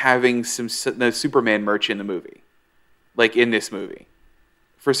kids having the Superman merch in the movie, like in this movie.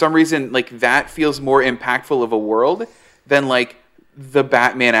 For some reason, like that feels more impactful of a world than like the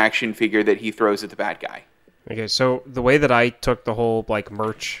Batman action figure that he throws at the bad guy. Okay, so the way that I took the whole like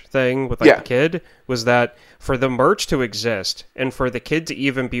merch thing with like the kid was that for the merch to exist and for the kid to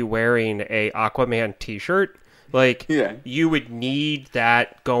even be wearing a Aquaman t-shirt, like you would need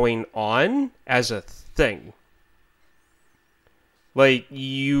that going on as a thing. Like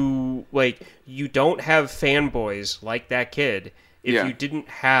you don't have fanboys like that kid if you didn't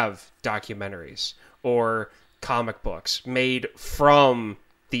have documentaries or comic books made from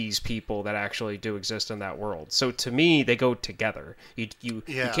these people that actually do exist in that world. So to me, they go together. You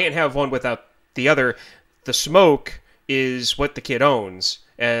can't have one without the other. The smoke is what the kid owns,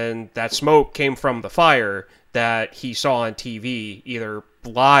 and that smoke came from the fire that he saw on TV, either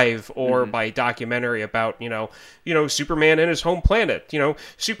live or by documentary about, Superman and his home planet.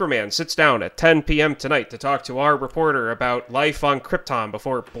 Superman sits down at 10 p.m. tonight to talk to our reporter about life on Krypton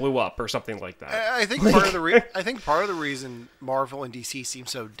before it blew up or something like that. I think part of the reason Marvel and DC seem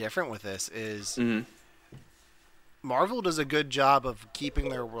so different with this is Marvel does a good job of keeping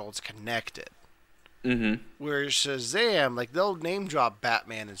their worlds connected. Whereas Shazam, like they'll name drop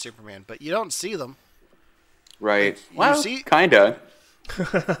Batman and Superman, but you don't see them. Right. Like, well, kinda.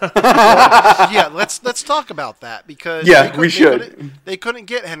 Let's talk about that because we should. They couldn't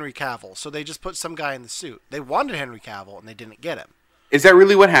get Henry Cavill, so they just put some guy in the suit. They wanted Henry Cavill and they didn't get him. Is that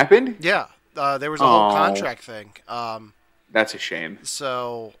really what happened? Yeah, there was a whole contract thing. That's a shame.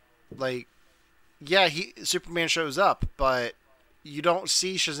 So, Superman shows up, but you don't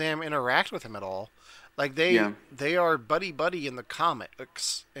see Shazam interact with him at all. Like they are buddy in the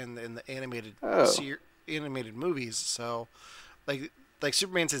comics in the animated animated movies. So, like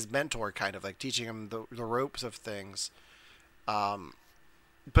Superman's his mentor, kind of like teaching him the ropes of things. But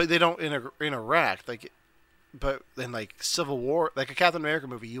they don't interact. But in like Civil War, like a Captain America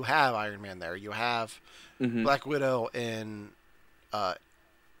movie, you have Iron Man there, you have Black Widow in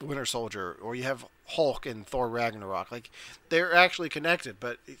Winter Soldier, or you have Hulk in Thor Ragnarok. Like they're actually connected.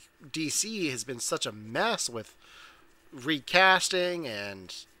 But DC has been such a mess with recasting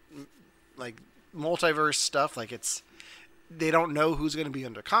and like multiverse stuff. Like they don't know who's going to be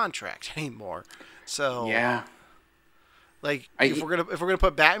under contract anymore. So if we're gonna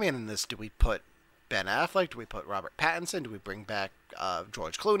put Batman in this, do we put Ben Affleck? Do we put Robert Pattinson? Do we bring back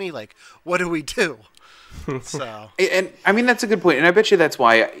George Clooney? Like, what do we do? So, and I mean that's a good point, and I bet you that's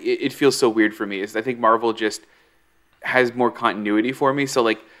why it feels so weird for me. Is I think Marvel just has more continuity for me. So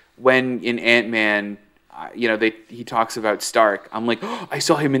like when in Ant-Man, he talks about Stark, I'm like, oh, I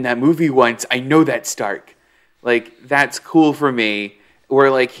saw him in that movie once. I know that Stark. Like that's cool for me. Where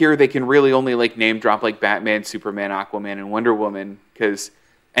like here they can really only like name drop like Batman, Superman, Aquaman, and Wonder Woman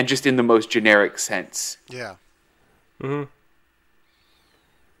and just in the most generic sense. Yeah. Mm-hmm.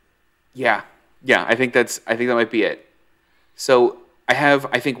 Yeah. I think that might be it. So I have,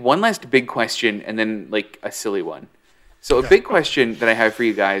 I think, one last big question and then like a silly one. So a big question that I have for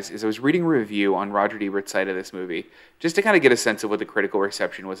you guys is I was reading a review on Roger Ebert's side of this movie just to kind of get a sense of what the critical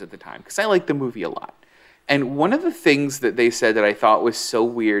reception was at the time because I like the movie a lot. And one of the things that they said that I thought was so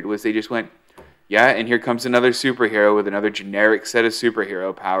weird was they just went, yeah, and here comes another superhero with another generic set of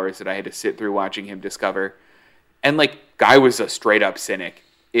superhero powers that I had to sit through watching him discover. And, like, guy was a straight-up cynic.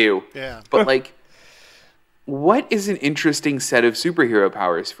 Ew. Yeah. But, like, what is an interesting set of superhero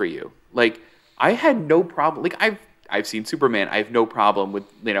powers for you? Like, I had no problem. Like, I've seen Superman. I have no problem with,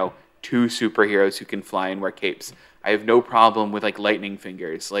 two superheroes who can fly and wear capes. I have no problem with, like, lightning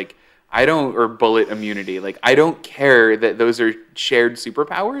fingers. Like, or bullet immunity. Like, I don't care that those are shared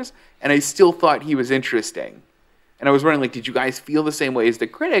superpowers, and I still thought he was interesting. And I was wondering, like, did you guys feel the same way as the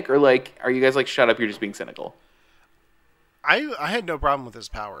critic, or, like, are you guys like, shut up, you're just being cynical? I had no problem with his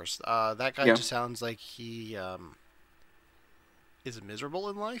powers. That guy just sounds like he is miserable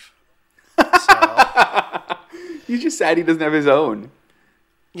in life. So. He's just sad he doesn't have his own.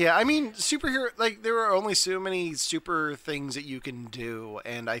 Yeah, I mean, superhero, like, there are only so many super things that you can do,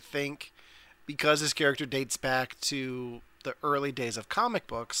 and I think because his character dates back to the early days of comic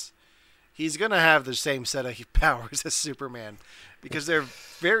books, he's going to have the same set of powers as Superman, because they're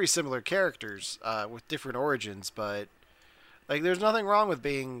very similar characters with different origins, but, like, there's nothing wrong with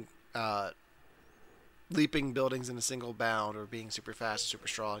being leaping buildings in a single bound, or being super fast, super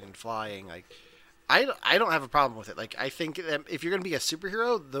strong, and flying, like... I don't have a problem with it. Like, I think that if you're going to be a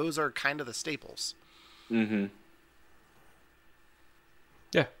superhero, those are kind of the staples. Mm-hmm.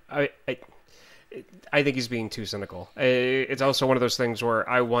 I think he's being too cynical. It's also one of those things where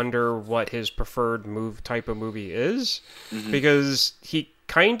I wonder what his preferred type of movie is, because he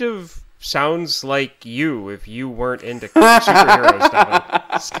kind of sounds like you if you weren't into superheroes. Devin.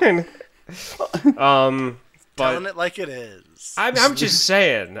 It's kind of, Telling it like it is. I'm just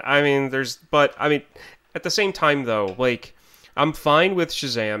saying. I mean, at the same time though, like, I'm fine with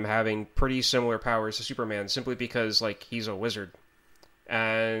Shazam having pretty similar powers to Superman simply because, like, he's a wizard.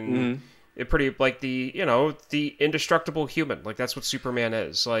 And it pretty, like, the indestructible human. Like, that's what Superman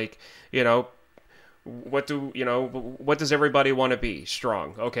is. Like, what does everybody want to be?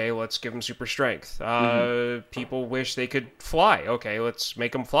 Strong. Okay, let's give them super strength. People wish they could fly. Okay, let's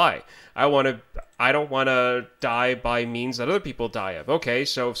make them fly. I don't want to die by means that other people die of. Okay,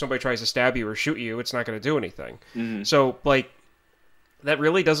 so if somebody tries to stab you or shoot you, it's not going to do anything. So, like, that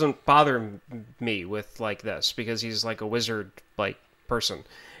really doesn't bother me with, like, this, because he's, like, a wizard, like, person.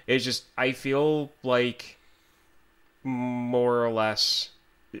 It's just, I feel like, more or less,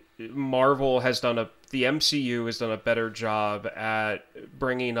 the MCU has done a better job at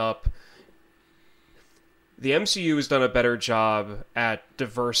bringing up... The MCU has done a better job at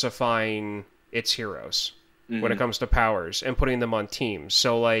diversifying its heroes when it comes to powers and putting them on teams.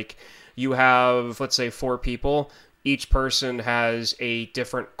 So, like, you have, let's say, 4 people. Each person has a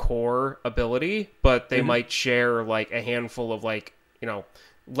different core ability, but they might share, like, a handful of, like,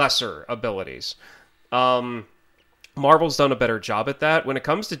 lesser abilities. Marvel's done a better job at that. When it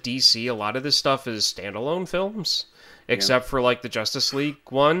comes to DC, a lot of this stuff is standalone films, except for, like, the Justice League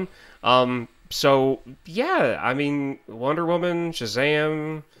one. So, yeah, I mean, Wonder Woman,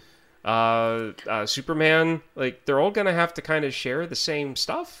 Shazam, Superman, like, they're all going to have to kind of share the same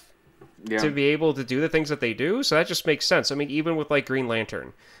stuff to be able to do the things that they do. So that just makes sense. I mean, even with, like, Green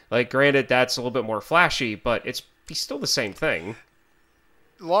Lantern, like, granted, that's a little bit more flashy, but he's still the same thing.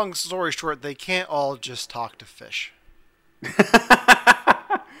 Long story short, they can't all just talk to fish.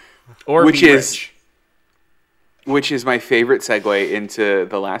 Or which be is rich. Which is my favorite segue into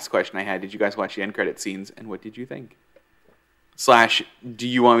the last question I had. Did you guys watch the end credit scenes, and what did you think? / do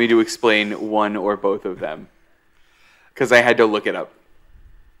you want me to explain one or both of them? Because I had to look it up.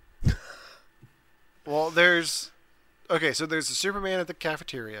 Well, there's a Superman at the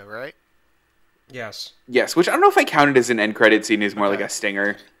cafeteria, right? Yes. Yes, which I don't know if I counted as an end credit scene. Is more like a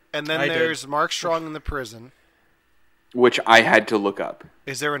stinger. And then there's Mark Strong in the prison, which I had to look up.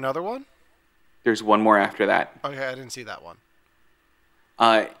 Is there another one? There's one more after that. Okay, I didn't see that one.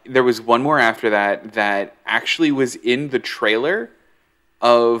 There was one more after that actually was in the trailer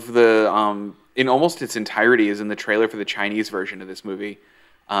of the in almost its entirety is in the trailer for the Chinese version of this movie,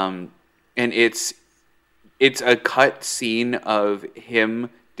 and it's a cut scene of him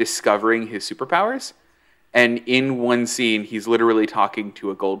discovering his superpowers, and in one scene he's literally talking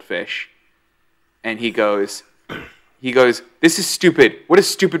to a goldfish, and he goes, "This is stupid. What a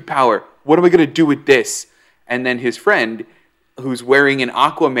stupid power. What am I going to do with this?" And then his friend, who's wearing an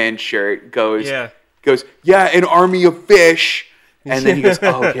Aquaman shirt, goes, "Yeah, an army of fish." And then he goes,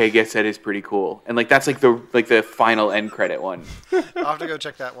 "Oh, okay, I guess that is pretty cool." And, like, that's like the final end credit one. I'll have to go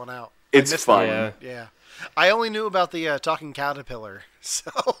check that one out. It's fun. Yeah. I only knew about the talking caterpillar,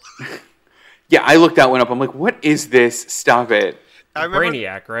 so... Yeah, I looked that one up. I'm like, what is this? Stop it.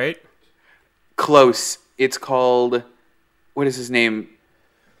 Brainiac, right? Close. It's called... What is his name?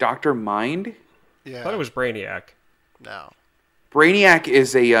 Dr. Mind? Yeah. I thought it was Brainiac. No. Brainiac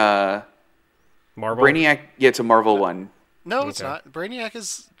is a... Marvel? Brainiac, yeah, it's a Marvel one. No, it's not. Brainiac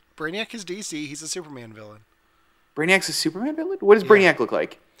is DC. He's a Superman villain. Brainiac's a Superman villain? What does Brainiac look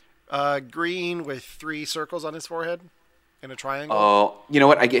like? Green with 3 circles on his forehead in a triangle. Oh, you know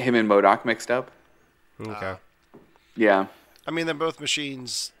what? I get him and MODOK mixed up. Okay. Yeah. I mean, they're both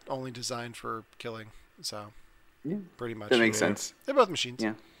machines only designed for killing, so pretty much. That makes sense. They're both machines.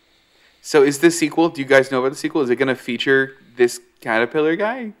 Yeah. So is this sequel, do you guys know about the sequel? Is it going to feature this caterpillar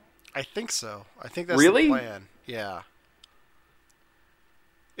guy? I think so. I think that's Really? the plan. Yeah.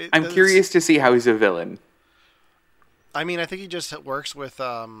 I'm curious to see how he's a villain. I mean, I think he just works with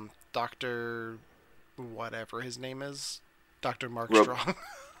Dr. whatever his name is. Dr. Mark Strong.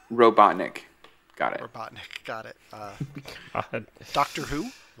 Robotnik. Got it. Robotnik. Got it. God. Doctor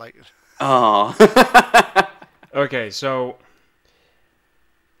Who? Like. Oh. Okay, so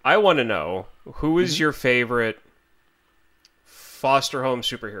I want to know, who is your favorite foster home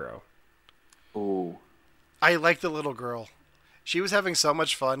superhero? Ooh. I like the little girl. She was having so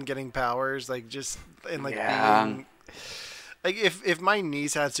much fun getting powers, like just and like being like if my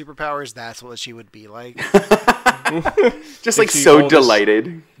niece had superpowers, that's what she would be like. Just like so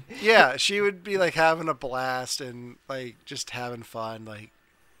delighted. Yeah, she would be like having a blast and like just having fun. Like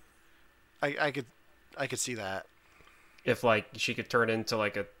I could see that. If like she could turn into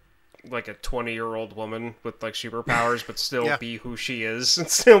like a 20-year-old woman with like superpowers, but still be who she is and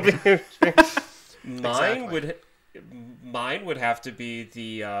still be. Mine would have to be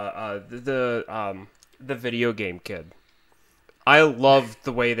the video game kid. I love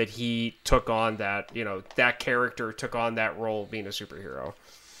the way that he took on that, that character took on that role of being a superhero.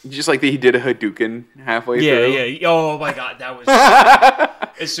 Just like that he did a Hadouken halfway through. Yeah. Oh my god, that was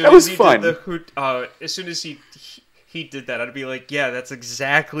as soon that as was he fun. did as soon as he did that, I'd be like, yeah, that's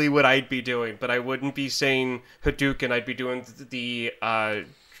exactly what I'd be doing. But I wouldn't be saying Hadouken. I'd be doing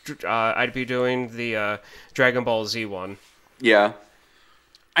the Dragon Ball Z one. Yeah,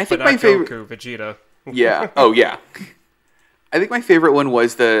 I think but my not favorite. Goku, Vegeta. Yeah. Oh yeah. I think my favorite one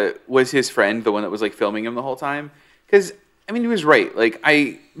was his friend, the one that was like filming him the whole time. Because I mean, he was right. Like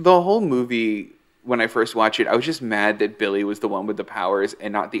the whole movie when I first watched it, I was just mad that Billy was the one with the powers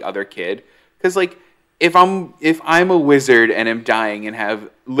and not the other kid. Because like if I'm a wizard and am dying and have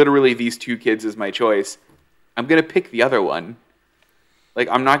literally these two kids as my choice, I'm gonna pick the other one. Like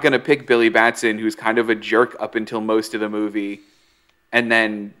I'm not gonna pick Billy Batson, who's kind of a jerk up until most of the movie, and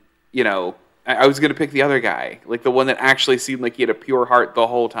then I was going to pick the other guy, like the one that actually seemed like he had a pure heart the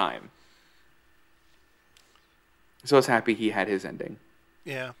whole time. So I was happy he had his ending.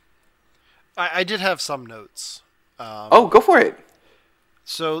 Yeah. I did have some notes. Go for it.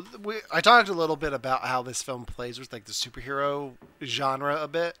 So I talked a little bit about how this film plays with like the superhero genre a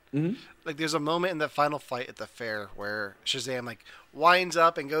bit. Mm-hmm. Like there's a moment in the final fight at the fair where Shazam like winds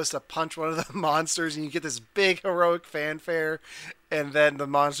up and goes to punch one of the monsters, and you get this big heroic fanfare, and then the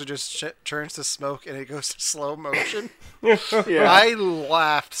monster just turns to smoke and it goes to slow motion. Yeah. I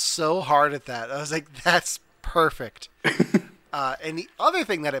laughed so hard at that. I was like, that's perfect. And the other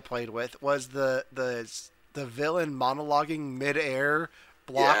thing that it played with was the villain monologuing midair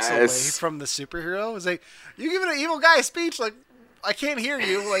blocks away from the superhero. It's like, you giving an evil guy a speech, like, I can't hear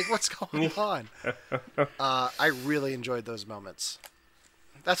you. Like, what's going on? I really enjoyed those moments.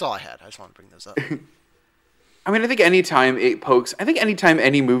 That's all I had. I just want to bring those up. I mean, I think anytime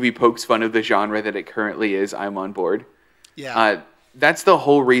any movie pokes fun of the genre that it currently is, I'm on board. Yeah. That's the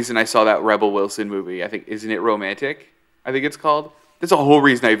whole reason I saw that Rebel Wilson movie. I think, isn't it Romantic? I think it's called. That's the whole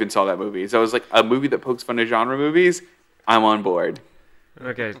reason I even saw that movie. So I was like, a movie that pokes fun of genre movies, I'm on board.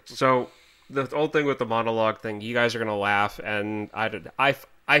 Okay, so the whole thing with the monologue thing, you guys are gonna laugh, and I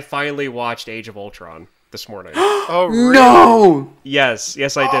finally watched Age of Ultron this morning. Oh, really? No! Yes,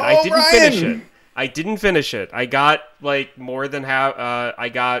 I did. I didn't finish it. I got like more than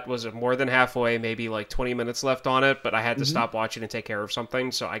more than halfway, maybe like 20 minutes left on it, but I had to stop watching and take care of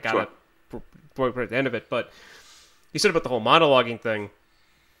something, so I got to at the end of it. But you said about the whole monologuing thing.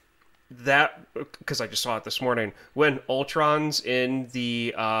 That, because I just saw it this morning, when Ultron's in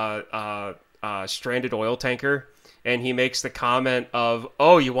the stranded oil tanker, and he makes the comment of,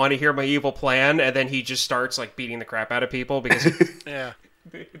 "Oh, you want to hear my evil plan?" and then he just starts like beating the crap out of people because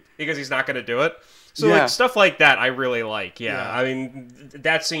because he's not going to do it. So like stuff like that, I really like. Yeah, I mean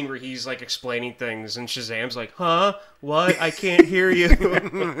that scene where he's like explaining things, and Shazam's like, "Huh? What? I can't hear you."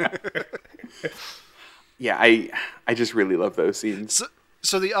 Yeah, I just really love those scenes.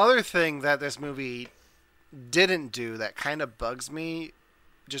 So the other thing that this movie didn't do that kind of bugs me,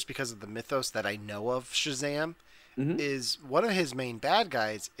 just because of the mythos that I know of Shazam, is one of his main bad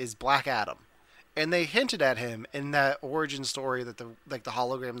guys is Black Adam, and they hinted at him in that origin story that the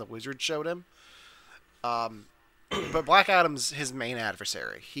hologram the wizard showed him. But Black Adam's his main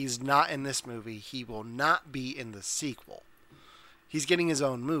adversary. He's not in this movie. He will not be in the sequel. He's getting his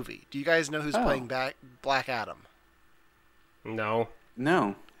own movie. Do you guys know who's playing Black Adam? No.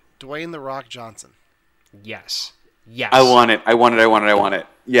 Dwayne "The Rock" Johnson. Yes. I want it.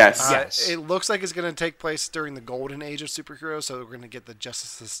 Yes. It looks like it's going to take place during the golden age of superheroes, so we're going to get the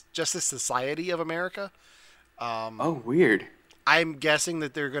Justice Society of America. Weird. I'm guessing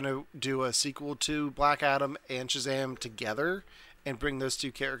that they're going to do a sequel to Black Adam and Shazam together and bring those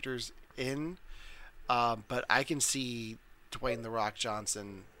two characters in. But I can see Dwayne "The Rock"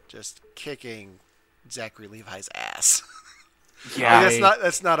 Johnson just kicking Zachary Levi's ass. Yeah,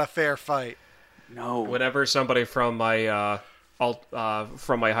 that's not a fair fight. No. Whenever somebody from my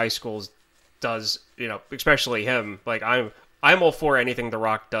high school does, especially him, like I'm all for anything The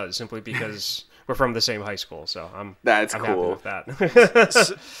Rock does, simply because we're from the same high school. So I'm cool happy with that.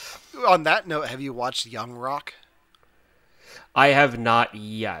 On that note, have you watched Young Rock? I have not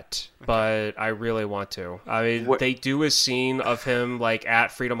yet, but I really want to. I mean, they do a scene of him like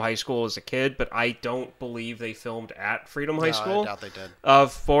at Freedom High School as a kid, but I don't believe they filmed at Freedom High School. I doubt they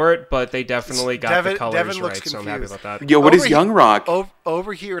did. For it, but they definitely got the colors Devin looks right, so I'm happy confused. about that. Yo, what is Young Rock?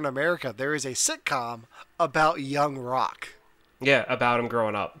 Over here in America, there is a sitcom about Young Rock. Yeah, about him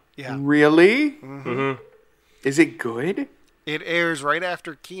growing up. Yeah. Really? Mm-hmm. Is it good? It airs right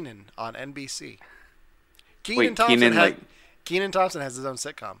after Kenan on NBC. Wait, Kenan Thompson has his own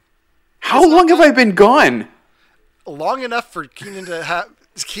sitcom. How long have I been gone? Long enough for Kenan to have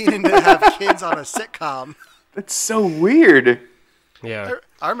kids on a sitcom. That's so weird. Yeah.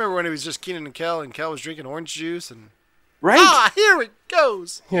 I remember when it was just Kenan and Kel was drinking orange juice and Right? here it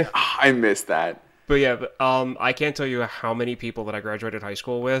goes. Yeah. I missed that. But yeah, I can't tell you how many people that I graduated high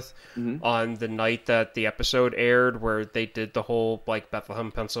school with on the night that the episode aired, where they did the whole like Bethlehem,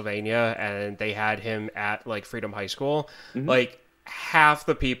 Pennsylvania, and they had him at like Freedom High School. Like half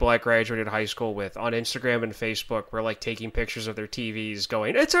the people I graduated high school with on Instagram and Facebook were like taking pictures of their TVs,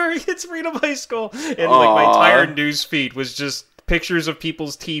 going, "It's Freedom High School," and like my entire news feed was just pictures of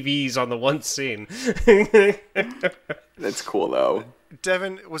people's TVs on the one scene. That's cool though.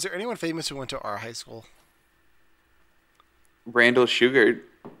 Devin, was there anyone famous who went to our high school? Randall Shugart,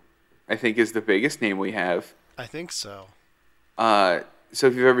 I think, is the biggest name we have. I think so. So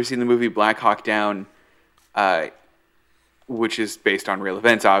if you've ever seen the movie Black Hawk Down, which is based on real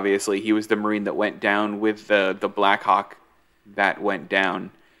events, obviously, he was the Marine that went down with the Black Hawk that went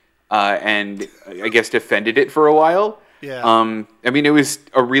down, and I guess defended it for a while. Yeah. I mean, it was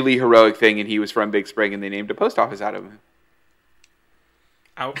a really heroic thing, and he was from Big Spring, and they named a post office out of him.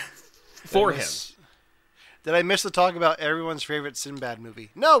 Out for him. Did I miss the talk about everyone's favorite Sinbad movie?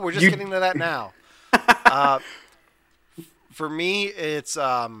 No, we're just getting to that now. For me, it's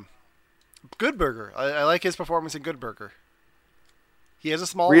Good Burger. I like his performance in Good Burger. He has a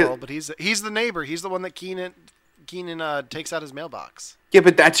small role, but he's the neighbor. He's the one that Kenan takes out his mailbox. Yeah,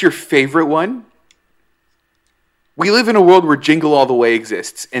 but that's your favorite one? We live in a world where Jingle All the Way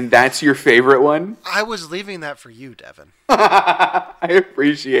exists, and that's your favorite one? I was leaving that for you, Devin. I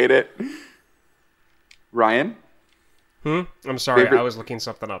appreciate it. Ryan? I'm sorry, I was looking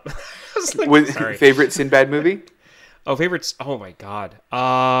something up. Sorry. Favorite Sinbad movie? Oh, favorites? Oh my god.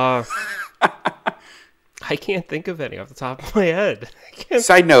 I can't think of any off the top of my head.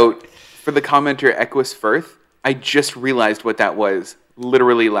 Side note, for the commenter Equus Firth, I just realized what that was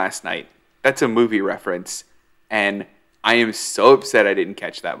literally last night. That's a movie reference, and I am so upset I didn't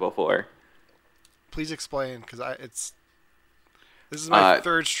catch that before. Please explain, because this is my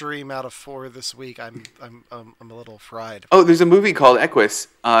third stream out of 4 this week. I'm a little fried. Oh, there's a movie called Equus,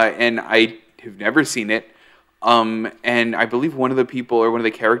 and I have never seen it. And I believe one of the people or one of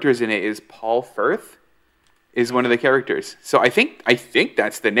the characters in it is Paul Firth, is one of the characters. So I think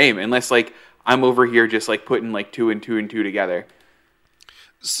that's the name, unless like I'm over here just like putting like 2 and 2 and 2 together.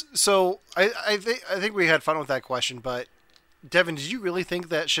 So I think we had fun with that question, but Devin, did you really think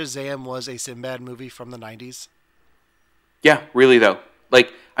that Shazam was a Sinbad movie from the 90s? Yeah, really though.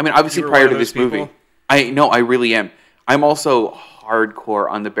 Like, I mean, obviously prior to this movie, I really am. I'm also hardcore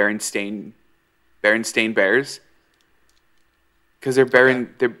on the Berenstain Bears, because they're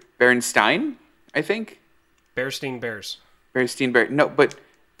Berenstein, I think. Berenstein Bears. Berenstein Bear. No, but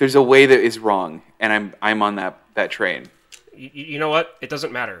there's a way that is wrong, and I'm on that train. You know what? It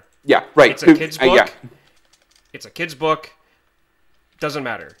doesn't matter. Yeah, right. It's a kid's book. Yeah. It's a kid's book. Doesn't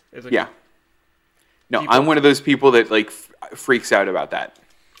matter. Yeah. No, I'm one of those people that like freaks out about that.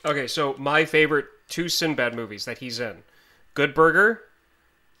 Okay, so my favorite 2 Sinbad movies that he's in: Good Burger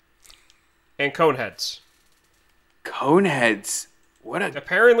and Coneheads. Coneheads.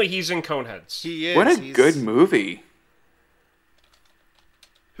 Apparently he's in Coneheads. He is. What a good movie.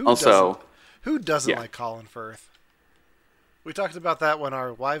 Who doesn't yeah. like Colin Firth? We talked about that when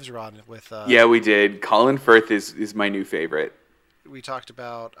our wives were on with. Yeah, we did. Colin Firth is my new favorite. We talked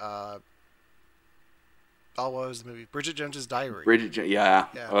about. What was the movie? Bridget Jones's Diary. Yeah.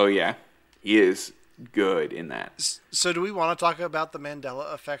 Oh yeah, he is good in that. So, do we want to talk about the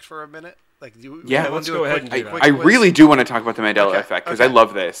Mandela effect for a minute? Like, let's go ahead and do that. I really do want to talk about the Mandela effect because I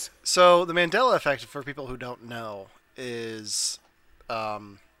love this. So, the Mandela effect, for people who don't know, is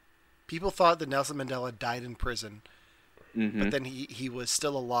people thought that Nelson Mandela died in prison, but then he was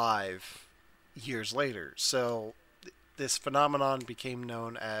still alive years later. So, this phenomenon became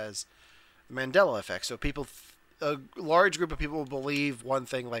known as the Mandela effect. So, a large group of people believe one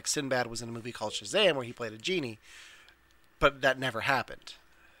thing, like Sinbad was in a movie called Shazam where he played a genie, but that never happened.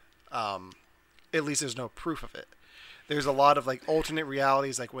 At least there's no proof of it. There's a lot of like alternate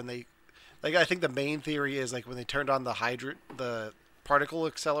realities, like when Like, I think the main theory is, like, when they turned on the particle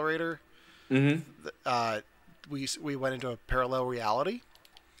accelerator, we went into a parallel reality.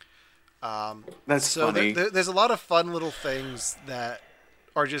 That's so funny. There's a lot of fun little things that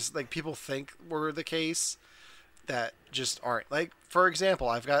are just, like, people think were the case that just aren't. Like, for example,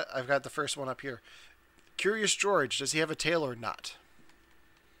 I've got the first one up here. Curious George, does he have a tail or not?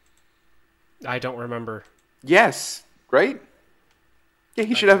 I don't remember. Yes, right? Yeah,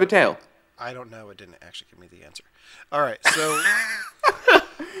 he should have a tail. I don't know. It didn't actually give me the answer. All right, so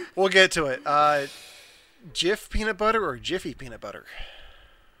we'll get to it. Jif peanut butter or Jiffy peanut butter?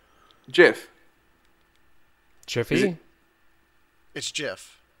 Jif. Jiffy? It's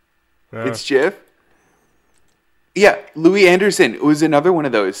Jif. It's Jif? Yeah, Louis Anderson was another one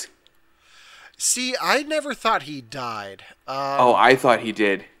of those. See, I never thought he died. I thought he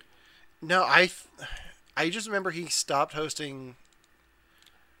did. No, I just remember he stopped hosting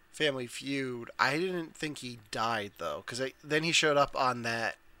Family Feud. I didn't think he died, though, because then he showed up on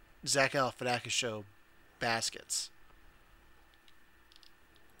that Zach Galifianakis show, Baskets.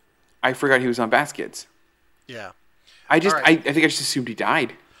 I forgot he was on Baskets. Yeah. I right. think I just assumed he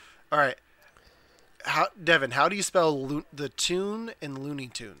died. All right. Devin, how do you spell the Toon in Looney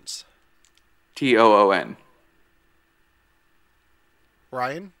Tunes? Toon.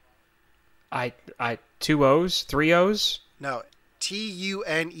 Ryan? I 2 O's, 3 O's? No,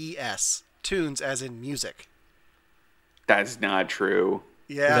 Tunes. Tunes as in music. That's not true.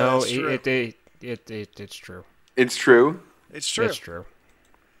 Yeah, No, that's true. it's true. It's true? It's true. It's true.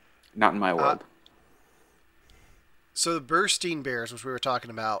 Not in my world. So the Bernstein Bears, which we were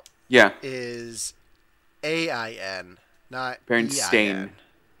talking about, Yeah. is AIN, not Bernstein. EIN.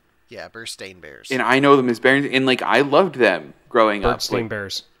 Yeah, Bernstein Bears. And I know them as Bears, and like I loved them growing up. Bernstein Like,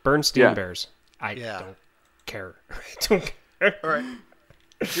 Bears. Bernstein Yeah. Bears. I Yeah. don't care. I don't care. All right.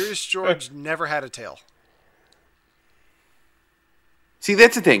 Curious George never had a tail. See,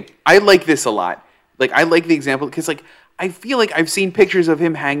 that's the thing. I like this a lot. Like I like the example because like I feel like I've seen pictures of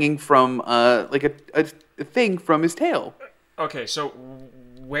him hanging from like a thing from his tail. Okay, so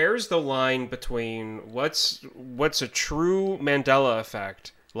where's the line between what's a true Mandela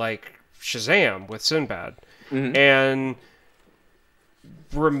effect, like Shazam with Sinbad, and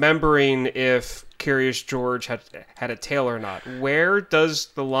remembering if Curious George had a tail or not? Where does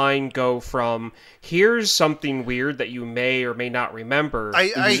the line go from here's something weird that you may or may not remember I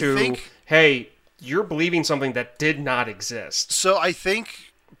to think, hey, you're believing something that did not exist? so I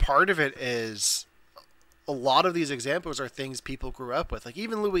think part of it is a lot of these examples are things people grew up with. Like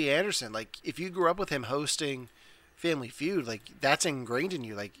even Louis Anderson, like if you grew up with him hosting Family Feud, like that's ingrained in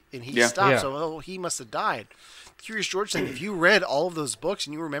you. Like, and he stopped, Yeah. so he must have died. Curious George thing, if you read all of those books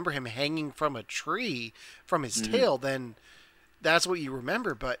and you remember him hanging from a tree from his tail, then that's what you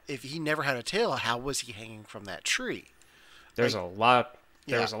remember. But if he never had a tail, how was he hanging from that tree? There's a lot.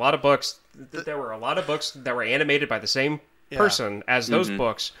 There's a lot of books. There were a lot of books that were animated by the same person as those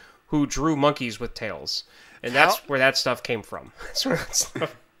books, who drew monkeys with tails, and that's where that stuff came from. That's where that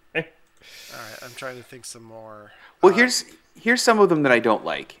stuff. All right, I'm trying to think some more. Well, here's some of them that I don't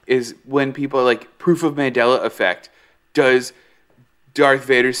like is when people are like proof of Mandela effect. Does Darth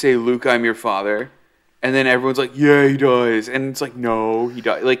Vader say, "Luke, I'm your father," and then everyone's like, "Yeah, he does," and it's like, "No, he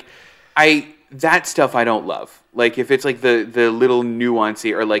does." Like, that stuff I don't love. Like if it's like the little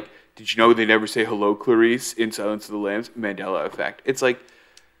nuancy or like, did you know they never say hello, Clarice in Silence of the Lambs? Mandela effect. It's like,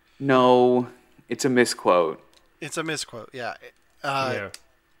 no, it's a misquote. It's a misquote, yeah. Yeah.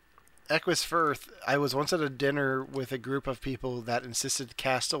 Equus Firth, I was once at a dinner with a group of people that insisted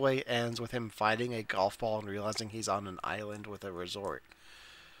Castaway ends with him finding a golf ball and realizing he's on an island with a resort.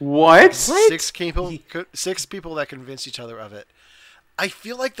 What? Six people that convinced each other of it. I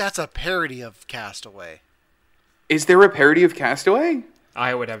feel like that's a parody of Castaway. Is there a parody of Castaway?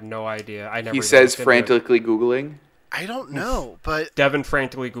 I would have no idea. I never. He says even looked into it. frantically Googling. I don't know, but Devin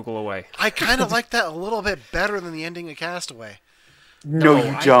frantically Google away. I kind of like that a little bit better than the ending of Castaway. No,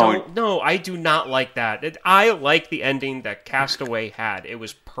 you don't. No, I do not like that. I like the ending that Castaway had. It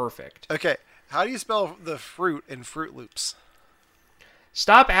was perfect. Okay, how do you spell the fruit in Fruit Loops?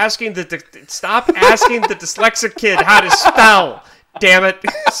 Stop asking the dyslexic kid how to spell. Damn it.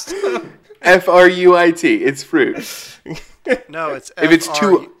 Fruit. It's fruit. No, it's If it's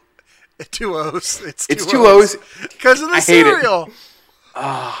two O's. It's two O's. Because of the I hate it. cereal.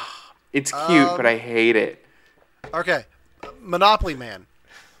 It's cute, but I hate it. Okay, Monopoly Man.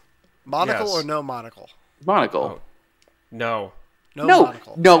 Monocle Yes. or no monocle? Monocle. No. No, No,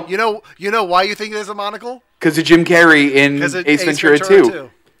 monocle. no. You know why you think there's a monocle? Because of Jim Carrey in Because Ace Ventura 2.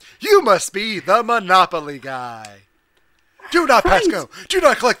 You must be the Monopoly guy. Do not pass go. Do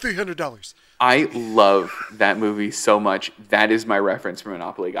not collect $300. I love that movie so much. That is my reference for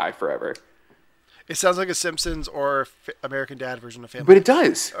Monopoly Guy forever. It sounds like a Simpsons or American Dad version of Family. But it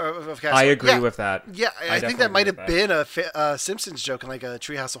does. Of I agree yeah. with that. Yeah, I think that might have definitely been a Simpsons joke in like a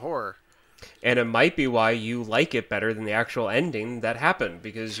Treehouse of Horror. And it might be why you like it better than the actual ending that happened,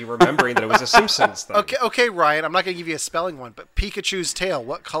 because you're remembering that it was a Simpsons thing. Okay, Ryan, I'm not going to give you a spelling one, but Pikachu's tail,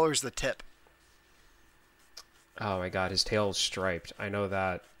 what color's the tip? Oh my god, his tail is striped. I know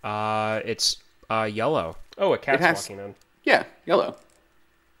that. It's yellow. Oh, a cat's walking in. Yeah, yellow.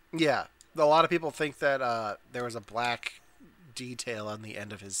 Yeah, a lot of people think that there was a black detail on the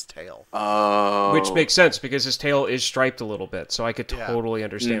end of his tail. Oh. Which makes sense, because his tail is striped a little bit, so I could totally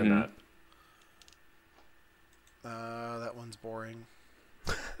understand that. That one's boring.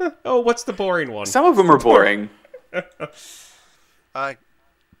 Oh, what's the boring one? Some of them are boring.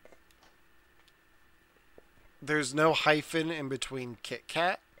 There's no hyphen in between Kit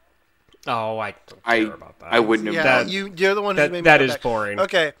Kat. Oh, I don't care about that. I wouldn't have. Yeah, That, you're the one who made me that go is back. boring.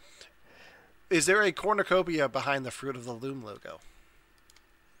 Okay. Is there a cornucopia behind the Fruit of the Loom logo?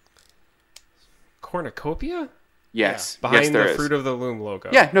 Cornucopia? yes. Behind yes, there the is. Fruit of the Loom logo.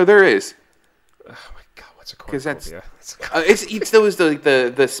 Yeah, no, there is. Oh my god, what's a 'Cause that's- cornucopia? It's those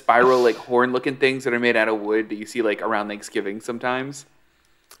the spiral like horn looking things that are made out of wood that you see like around Thanksgiving sometimes.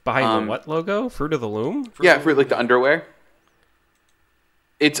 Behind the what logo? Fruit of the Loom? For like the underwear.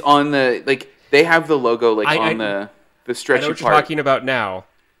 It's on the like they have the logo like on the I stretchy know what part. you're talking about now.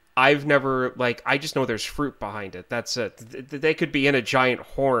 I've never I just know there's fruit behind it. That's it. They could be in a giant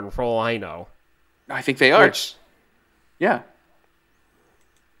horn for all I know. I think they are. Which, Yeah.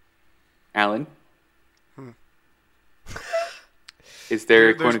 Alan? Is there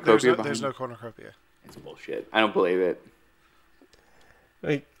a cornucopia behind There's no it? cornucopia. It's bullshit. I don't believe it.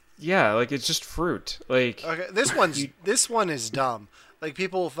 it's just fruit. Like Okay, this one is dumb. Like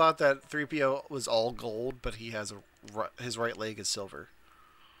people thought that 3PO was all gold, but he has his right leg is silver.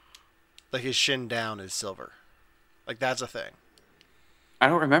 Like his shin down is silver. Like that's a thing. I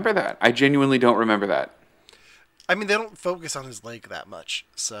don't remember that. I genuinely don't remember that. I mean, they don't focus on his leg that much,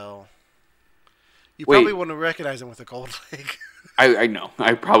 so you Wait. probably wouldn't recognize him with a gold leg. I know.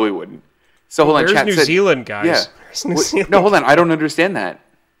 I probably wouldn't. So hold on, there's chat New said- Zealand, guys. Yeah. There's New Zealand. No, hold on. I don't understand that.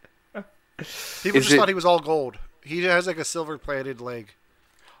 People Is just it- thought he was all gold. He has like a silver plated leg.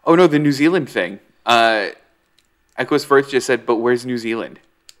 Oh no, the New Zealand thing. Echoes Firth just said, but where's New Zealand?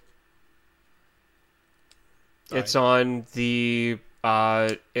 It's on the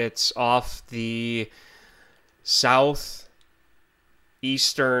it's off the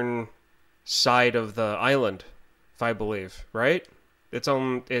southeastern side of the island, if I believe, right? It's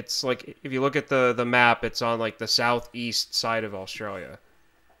like if you look at the map, it's on like the southeast side of Australia.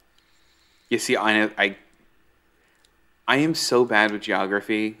 You see, I am so bad with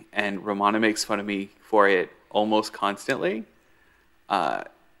geography, and Romana makes fun of me for it almost constantly.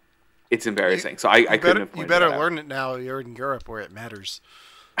 It's embarrassing. So I couldn't have You pointed better that out. learn it now. You're in Europe where it matters.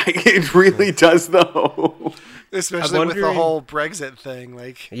 It really does, though. Especially with the wondering- whole Brexit thing.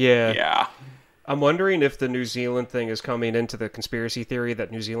 Like, Yeah. Yeah. I'm wondering if the New Zealand thing is coming into the conspiracy theory that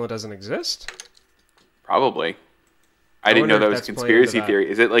New Zealand doesn't exist. Probably. I didn't know wonder that if was that's playing into conspiracy that.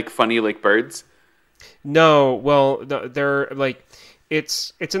 theory. Is it like funny like birds? No, well, they're like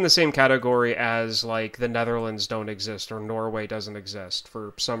it's in the same category as like the Netherlands don't exist or Norway doesn't exist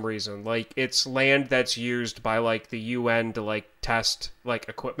for some reason. Like it's land that's used by like the UN to like test like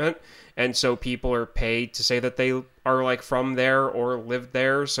equipment, and so people are paid to say that they are like from there or lived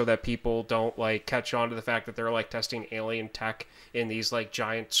there, so that people don't like catch on to the fact that they're like testing alien tech in these like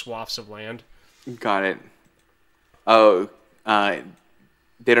giant swaths of land. Got it. Oh,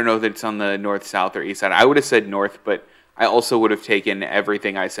 they don't know that it's on the north, south, or east side. I would have said north, but I also would have taken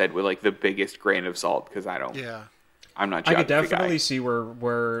everything I said with like the biggest grain of salt because I'm not. I could Geography definitely guy. see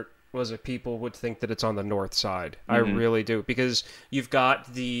where was it people would think that it's on the north side. I really do, because you've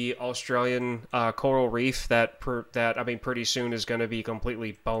got the Australian coral reef that I mean pretty soon is going to be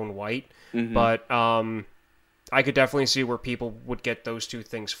completely bone white. But I could definitely see where people would get those two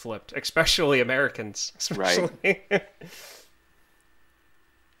things flipped, especially Americans. Especially.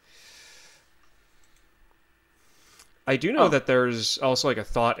 I do know that there's also like a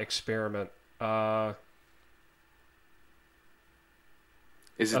thought experiment.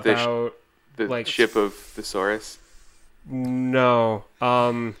 Is it about the like ship of Thesaurus? No.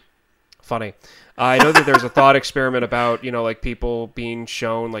 Funny. I know that there's a thought experiment about, like people being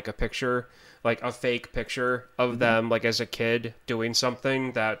shown like a picture like a fake picture of them like as a kid doing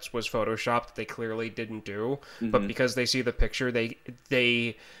something that was photoshopped that they clearly didn't do, but because they see the picture,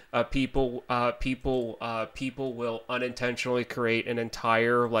 people will unintentionally create an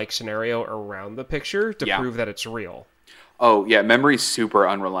entire like scenario around the picture to prove that it's real. Oh yeah, memory's super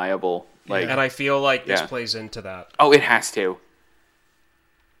unreliable. Like, and I feel like this plays into that. Oh, it has to.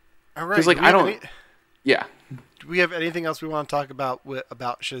 All right. Because like I don't. Yeah. Do we have anything else we want to talk about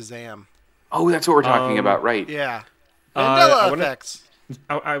Shazam? Oh, that's what we're talking about, right? Yeah. Mandela wanna- effects.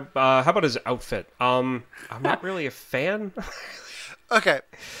 how about his outfit? I'm not really a fan Okay.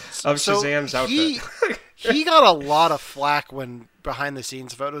 of Shazam's outfit. He got a lot of flack when behind the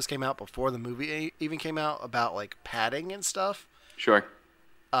scenes photos came out before the movie even came out about like padding and stuff. Sure.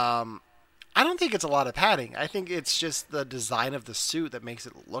 I don't think it's a lot of padding. I think it's just the design of the suit that makes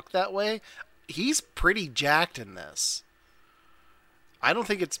it look that way. He's pretty jacked in this. I don't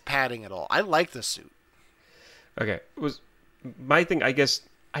think it's padding at all. I like the suit. Okay, was my thing. I guess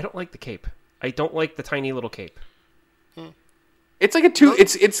I don't like the cape. I don't like the tiny little cape. It's like a two.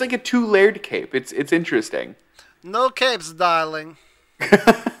 It's like a 2-layered cape. It's interesting. No capes, darling.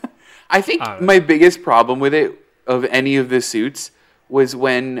 I think my biggest problem with it, of any of the suits, was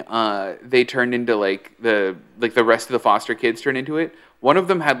when they turned into like the rest of the foster kids turned into it. One of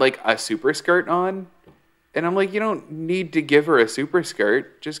them had like a super skirt on, and I'm like, you don't need to give her a super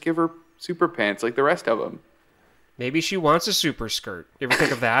skirt. Just give her super pants like the rest of them. Maybe she wants a super skirt. You ever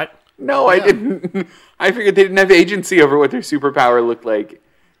think of that? No, I didn't. I figured they didn't have agency over what their superpower looked like.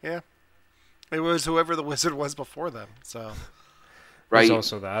 Yeah. It was whoever the wizard was before them. So. Right. There's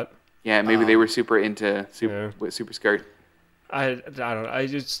also that. Yeah, maybe they were super into super skirt. I don't know. I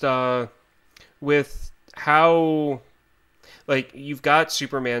just with how like you've got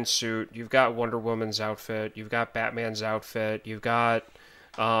Superman's suit, you've got Wonder Woman's outfit, you've got Batman's outfit, you've got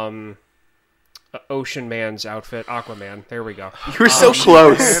Ocean Man's outfit, Aquaman. There we go. You were so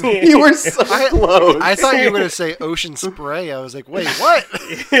close. You were so close. I thought you were going to say Ocean Spray. I was like, wait, what?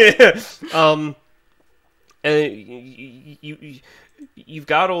 And you've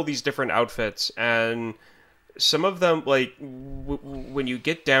got all these different outfits, and some of them, like when you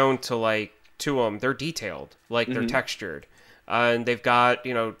get down to like to them, they're detailed, like they're textured, and they've got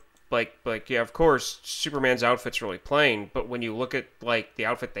like yeah, of course Superman's outfit's really plain, but when you look at like the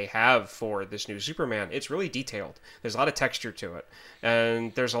outfit they have for this new Superman, it's really detailed. There's a lot of texture to it,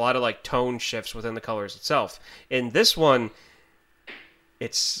 and there's a lot of like tone shifts within the colors itself. In this one,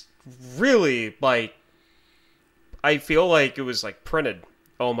 it's really like, I feel like it was like printed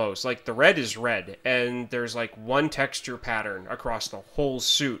almost. Like the red is red, and there's like one texture pattern across the whole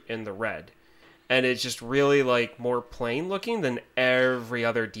suit in the red. And it's just really like more plain looking than every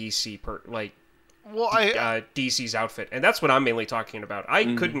other DC DC's outfit, and that's what I'm mainly talking about.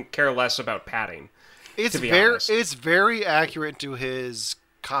 I couldn't care less about padding. It's honest. It's very accurate to his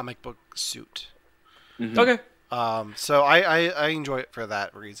comic book suit. Okay. So I enjoy it for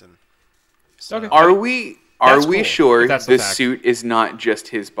that reason. So. Okay. Are we cool, sure that's the the fact. suit is not just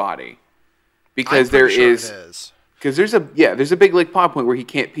his body? Because I'm pretty sure is. it is. Because there's a big like plot point where he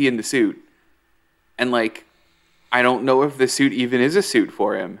can't pee in the suit, and like I don't know if the suit even is a suit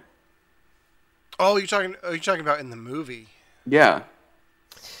for him. Oh, you're talking about in the movie? Yeah,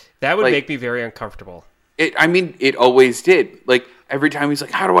 That would like, make me very uncomfortable. It always did. Like every time he's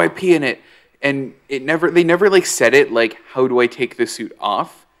like, "How do I pee in it?" And they never like said it like, "How do I take the suit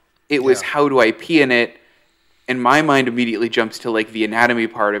off?" It was, "How do I pee in it?" And my mind immediately jumps to like the anatomy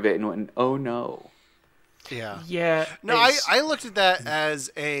part of it and went, "Oh no." Yeah. Yeah. No, I looked at that as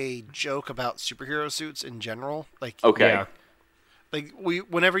a joke about superhero suits in general. Like, Okay. Yeah. like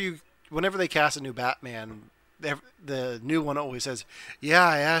whenever they cast a new Batman, the new one always says, "Yeah,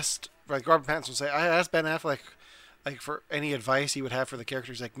 I asked." Like Robert Pattinson will say, "I asked Ben Affleck, like for any advice he would have for the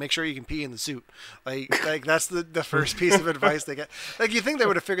characters, like make sure you can pee in the suit." Like that's the first piece of advice they get. Like you think they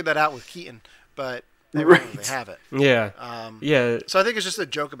would have figured that out with Keaton, but they really haven't. Yeah. Yeah. So I think it's just a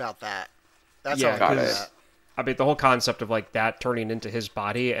joke about that. That's Yeah, how I got 'cause- that. I mean, the whole concept of like that turning into his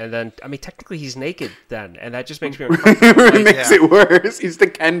body, and then I mean, technically he's naked then, and that just makes me uncomfortable. It makes it worse. He's the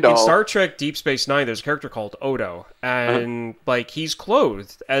Ken doll. In Star Trek Deep Space Nine, there's a character called Odo, and like he's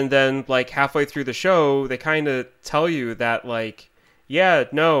clothed, and then like halfway through the show, they kind of tell you that like, yeah,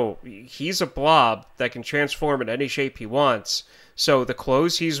 no, he's a blob that can transform in any shape he wants. So the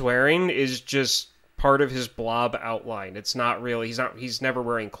clothes he's wearing is just part of his blob outline. It's not really. He's never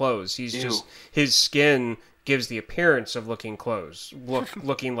wearing clothes. He's just his skin gives the appearance of looking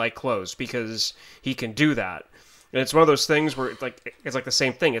looking like clothes because he can do that. And it's one of those things where it's like the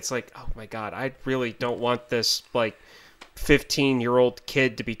same thing. It's like, oh my god, I really don't want this like 15-year-old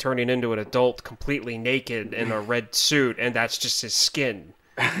kid to be turning into an adult completely naked in a red suit, and that's just his skin.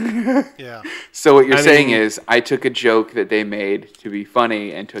 Yeah. So what you're saying mean- is I took a joke that they made to be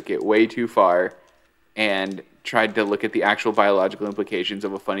funny and took it way too far and tried to look at the actual biological implications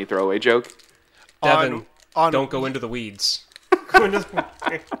of a funny throwaway joke. Devin, on- don't go into the weeds.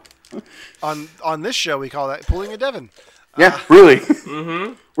 On this show, we call that pulling a Devin. Yeah, really.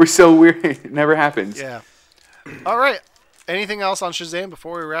 Mm-hmm. We're so weird. It never happens. Yeah. All right. Anything else on Shazam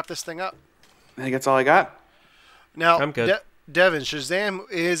before we wrap this thing up? I think that's all I got. Now, I'm good. Devin, Shazam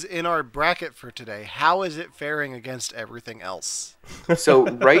is in our bracket for today. How is it faring against everything else? So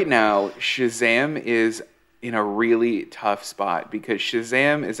right now, Shazam is in a really tough spot because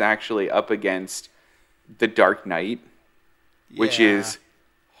Shazam is actually up against The Dark Knight, which Yeah. is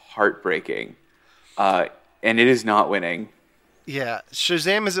heartbreaking. And it is not winning. Yeah,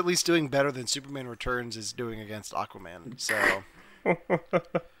 Shazam is at least doing better than Superman Returns is doing against Aquaman. So,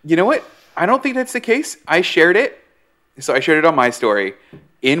 You know what? I don't think that's the case. I shared it. So I shared it on my story.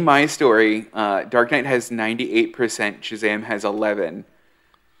 In my story, Dark Knight has 98%, Shazam has 11%.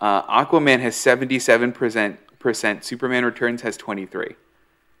 Aquaman has 77%, Superman Returns has 23%.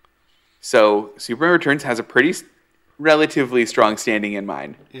 So Superman Returns has a pretty relatively strong standing in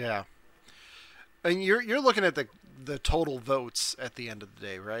mine. yeah. And you're looking at the total votes at the end of the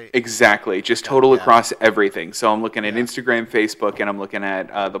day, right? Exactly. Just total Yeah. across everything. So I'm looking at Yeah. Instagram, Facebook, and I'm looking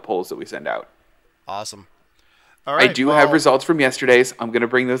at the polls that we send out. Awesome. All right. I do have results from yesterday's. I'm going to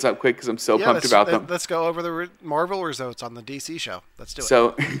bring those up quick because I'm so pumped about them. Let's go over the Marvel results on the DC show. Let's do it.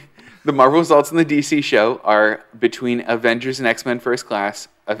 So, the Marvel results in the DC show are between Avengers and X-Men First Class,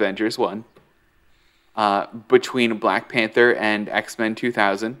 Avengers won. Between Black Panther and X-Men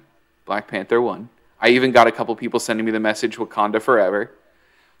 2000, Black Panther won. I even got a couple people sending me the message Wakanda Forever.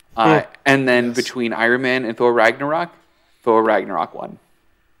 And then between Iron Man and Thor Ragnarok won.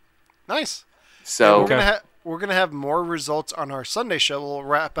 Nice. So, We're gonna have more results on our Sunday show. We'll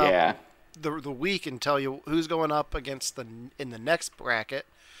wrap up yeah. the week and tell you who's going up against in the next bracket,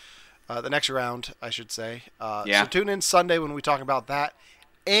 the next round, I should say. Yeah. So tune in Sunday when we talk about that,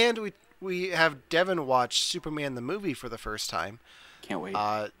 and we have Devin watch Superman the movie for the first time. Can't wait.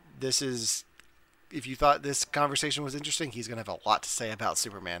 This is, if you thought this conversation was interesting, he's gonna have a lot to say about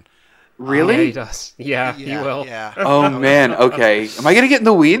Superman. Really? Yeah, he does. Yeah, he will. Yeah. Oh, man. Okay. Am I going to get in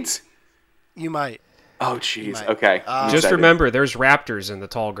the weeds? You might. Oh, jeez. might. Okay. Just remember, there's raptors in the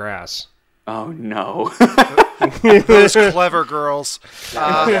tall grass. Oh, no. Those clever girls.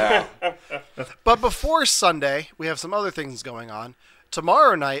 Yeah. But before Sunday, we have some other things going on.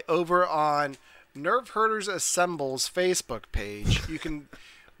 Tomorrow night, over on Nerve Herders Assemble's Facebook page, you can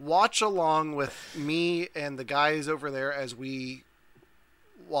watch along with me and the guys over there as we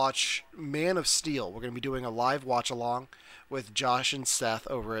watch Man of Steel. We're going to be doing a live watch along with Josh and Seth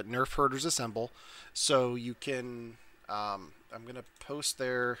over at Nerf Herders Assemble. So you can, I'm going to post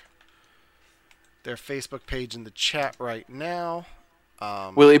their Facebook page in the chat right now.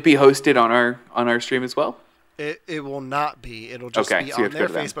 Will it be hosted on our stream as well? It will not be. It'll just Okay, be so you on have to go their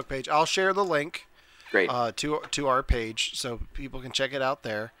to them. Facebook page. I'll share the link Great. to our page so people can check it out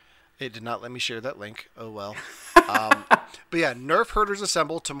there. It did not let me share that link. Oh well. But yeah, Nerf Herders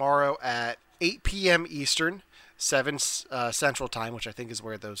Assemble tomorrow at 8 p.m. Eastern, 7 Central Time, which I think is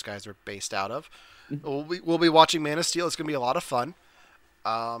where those guys are based out of. We'll be watching Man of Steel. It's going to be a lot of fun.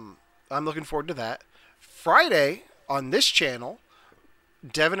 I'm looking forward to that. Friday on this channel,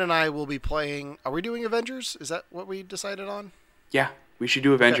 Devin and I will be playing. Are we doing Avengers? Is that what we decided on? Yeah, we should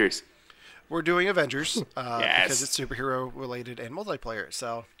do Avengers. We're doing Avengers Yes. because it's superhero related and multiplayer.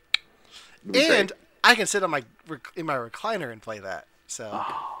 So, It'll be and great. I can sit on in my recliner and play that. So,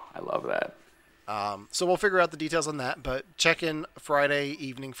 I love that. so we'll figure out the details on that. But check in Friday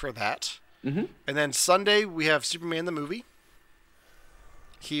evening for that. Mm-hmm. And then Sunday we have Superman the movie.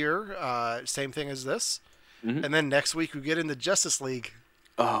 Here, same thing as this. Mm-hmm. And then next week we get into Justice League.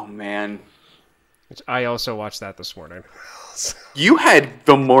 Oh man, I also watched that this morning. you had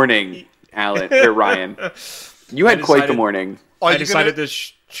the morning, Alan or Ryan. You had quite the decided- morning. Are I you decided gonna, to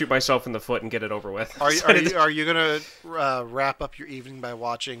shoot myself in the foot and get it over with. are you gonna wrap up your evening by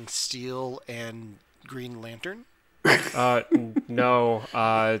watching Steel and Green Lantern? No,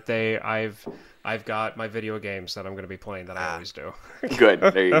 I've got my video games that I'm going to be playing that I always do. Good.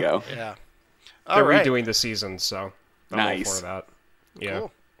 There you go. Yeah. They're All right. redoing the season, so I'm all Nice. for that. Yeah.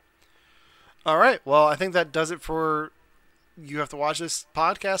 Cool. All right. Well, I think that does it for You Have to Watch This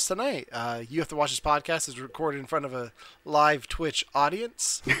podcast tonight. You Have to Watch This podcast is recorded in front of a live Twitch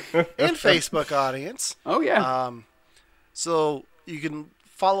audience and Facebook audience. Oh yeah. So you can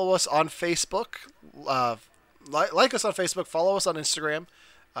follow us on Facebook. like us on Facebook, follow us on Instagram.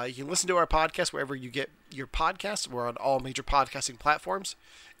 You can listen to our podcast wherever you get your podcasts. We're on all major podcasting platforms.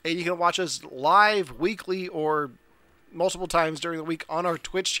 And you can watch us live, weekly, or multiple times during the week on our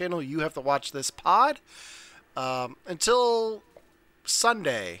Twitch channel. You have to watch this pod. Until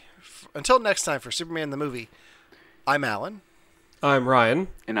Sunday, until next time for Superman the Movie, I'm Alan. I'm Ryan.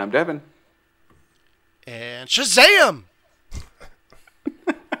 And I'm Devin. And Shazam!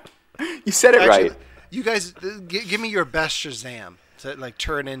 You said it right. You guys, give me your best Shazam to like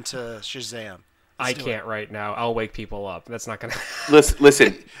turn into Shazam. I can't right now. I'll wake people up. That's not gonna.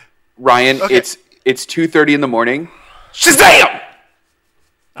 Listen, Ryan. Okay. It's 2:30 in the morning. Shazam!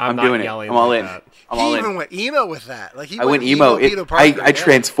 I'm not doing it. yelling I'm all like in. that. I'm all He in. even went emo with that. Like I went emo. Peter Parker, I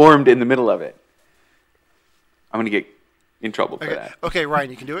transformed in the middle of it. I'm gonna get in trouble for that. Okay,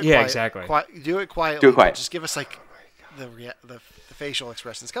 Ryan, you can do it. Yeah, quiet, exactly. Do it quietly. Do it quiet. Just give us like the facial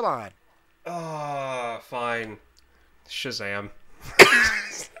expressions. Come on. Fine. Shazam.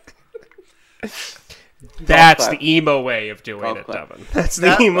 That's the emo way of doing it, Devin. That's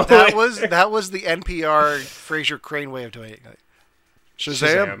the emo way. That was the NPR Fraser Crane way of doing it.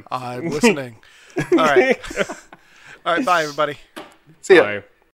 Shazam. Shazam. I'm listening. All right. All right. Bye, everybody. See ya. Bye.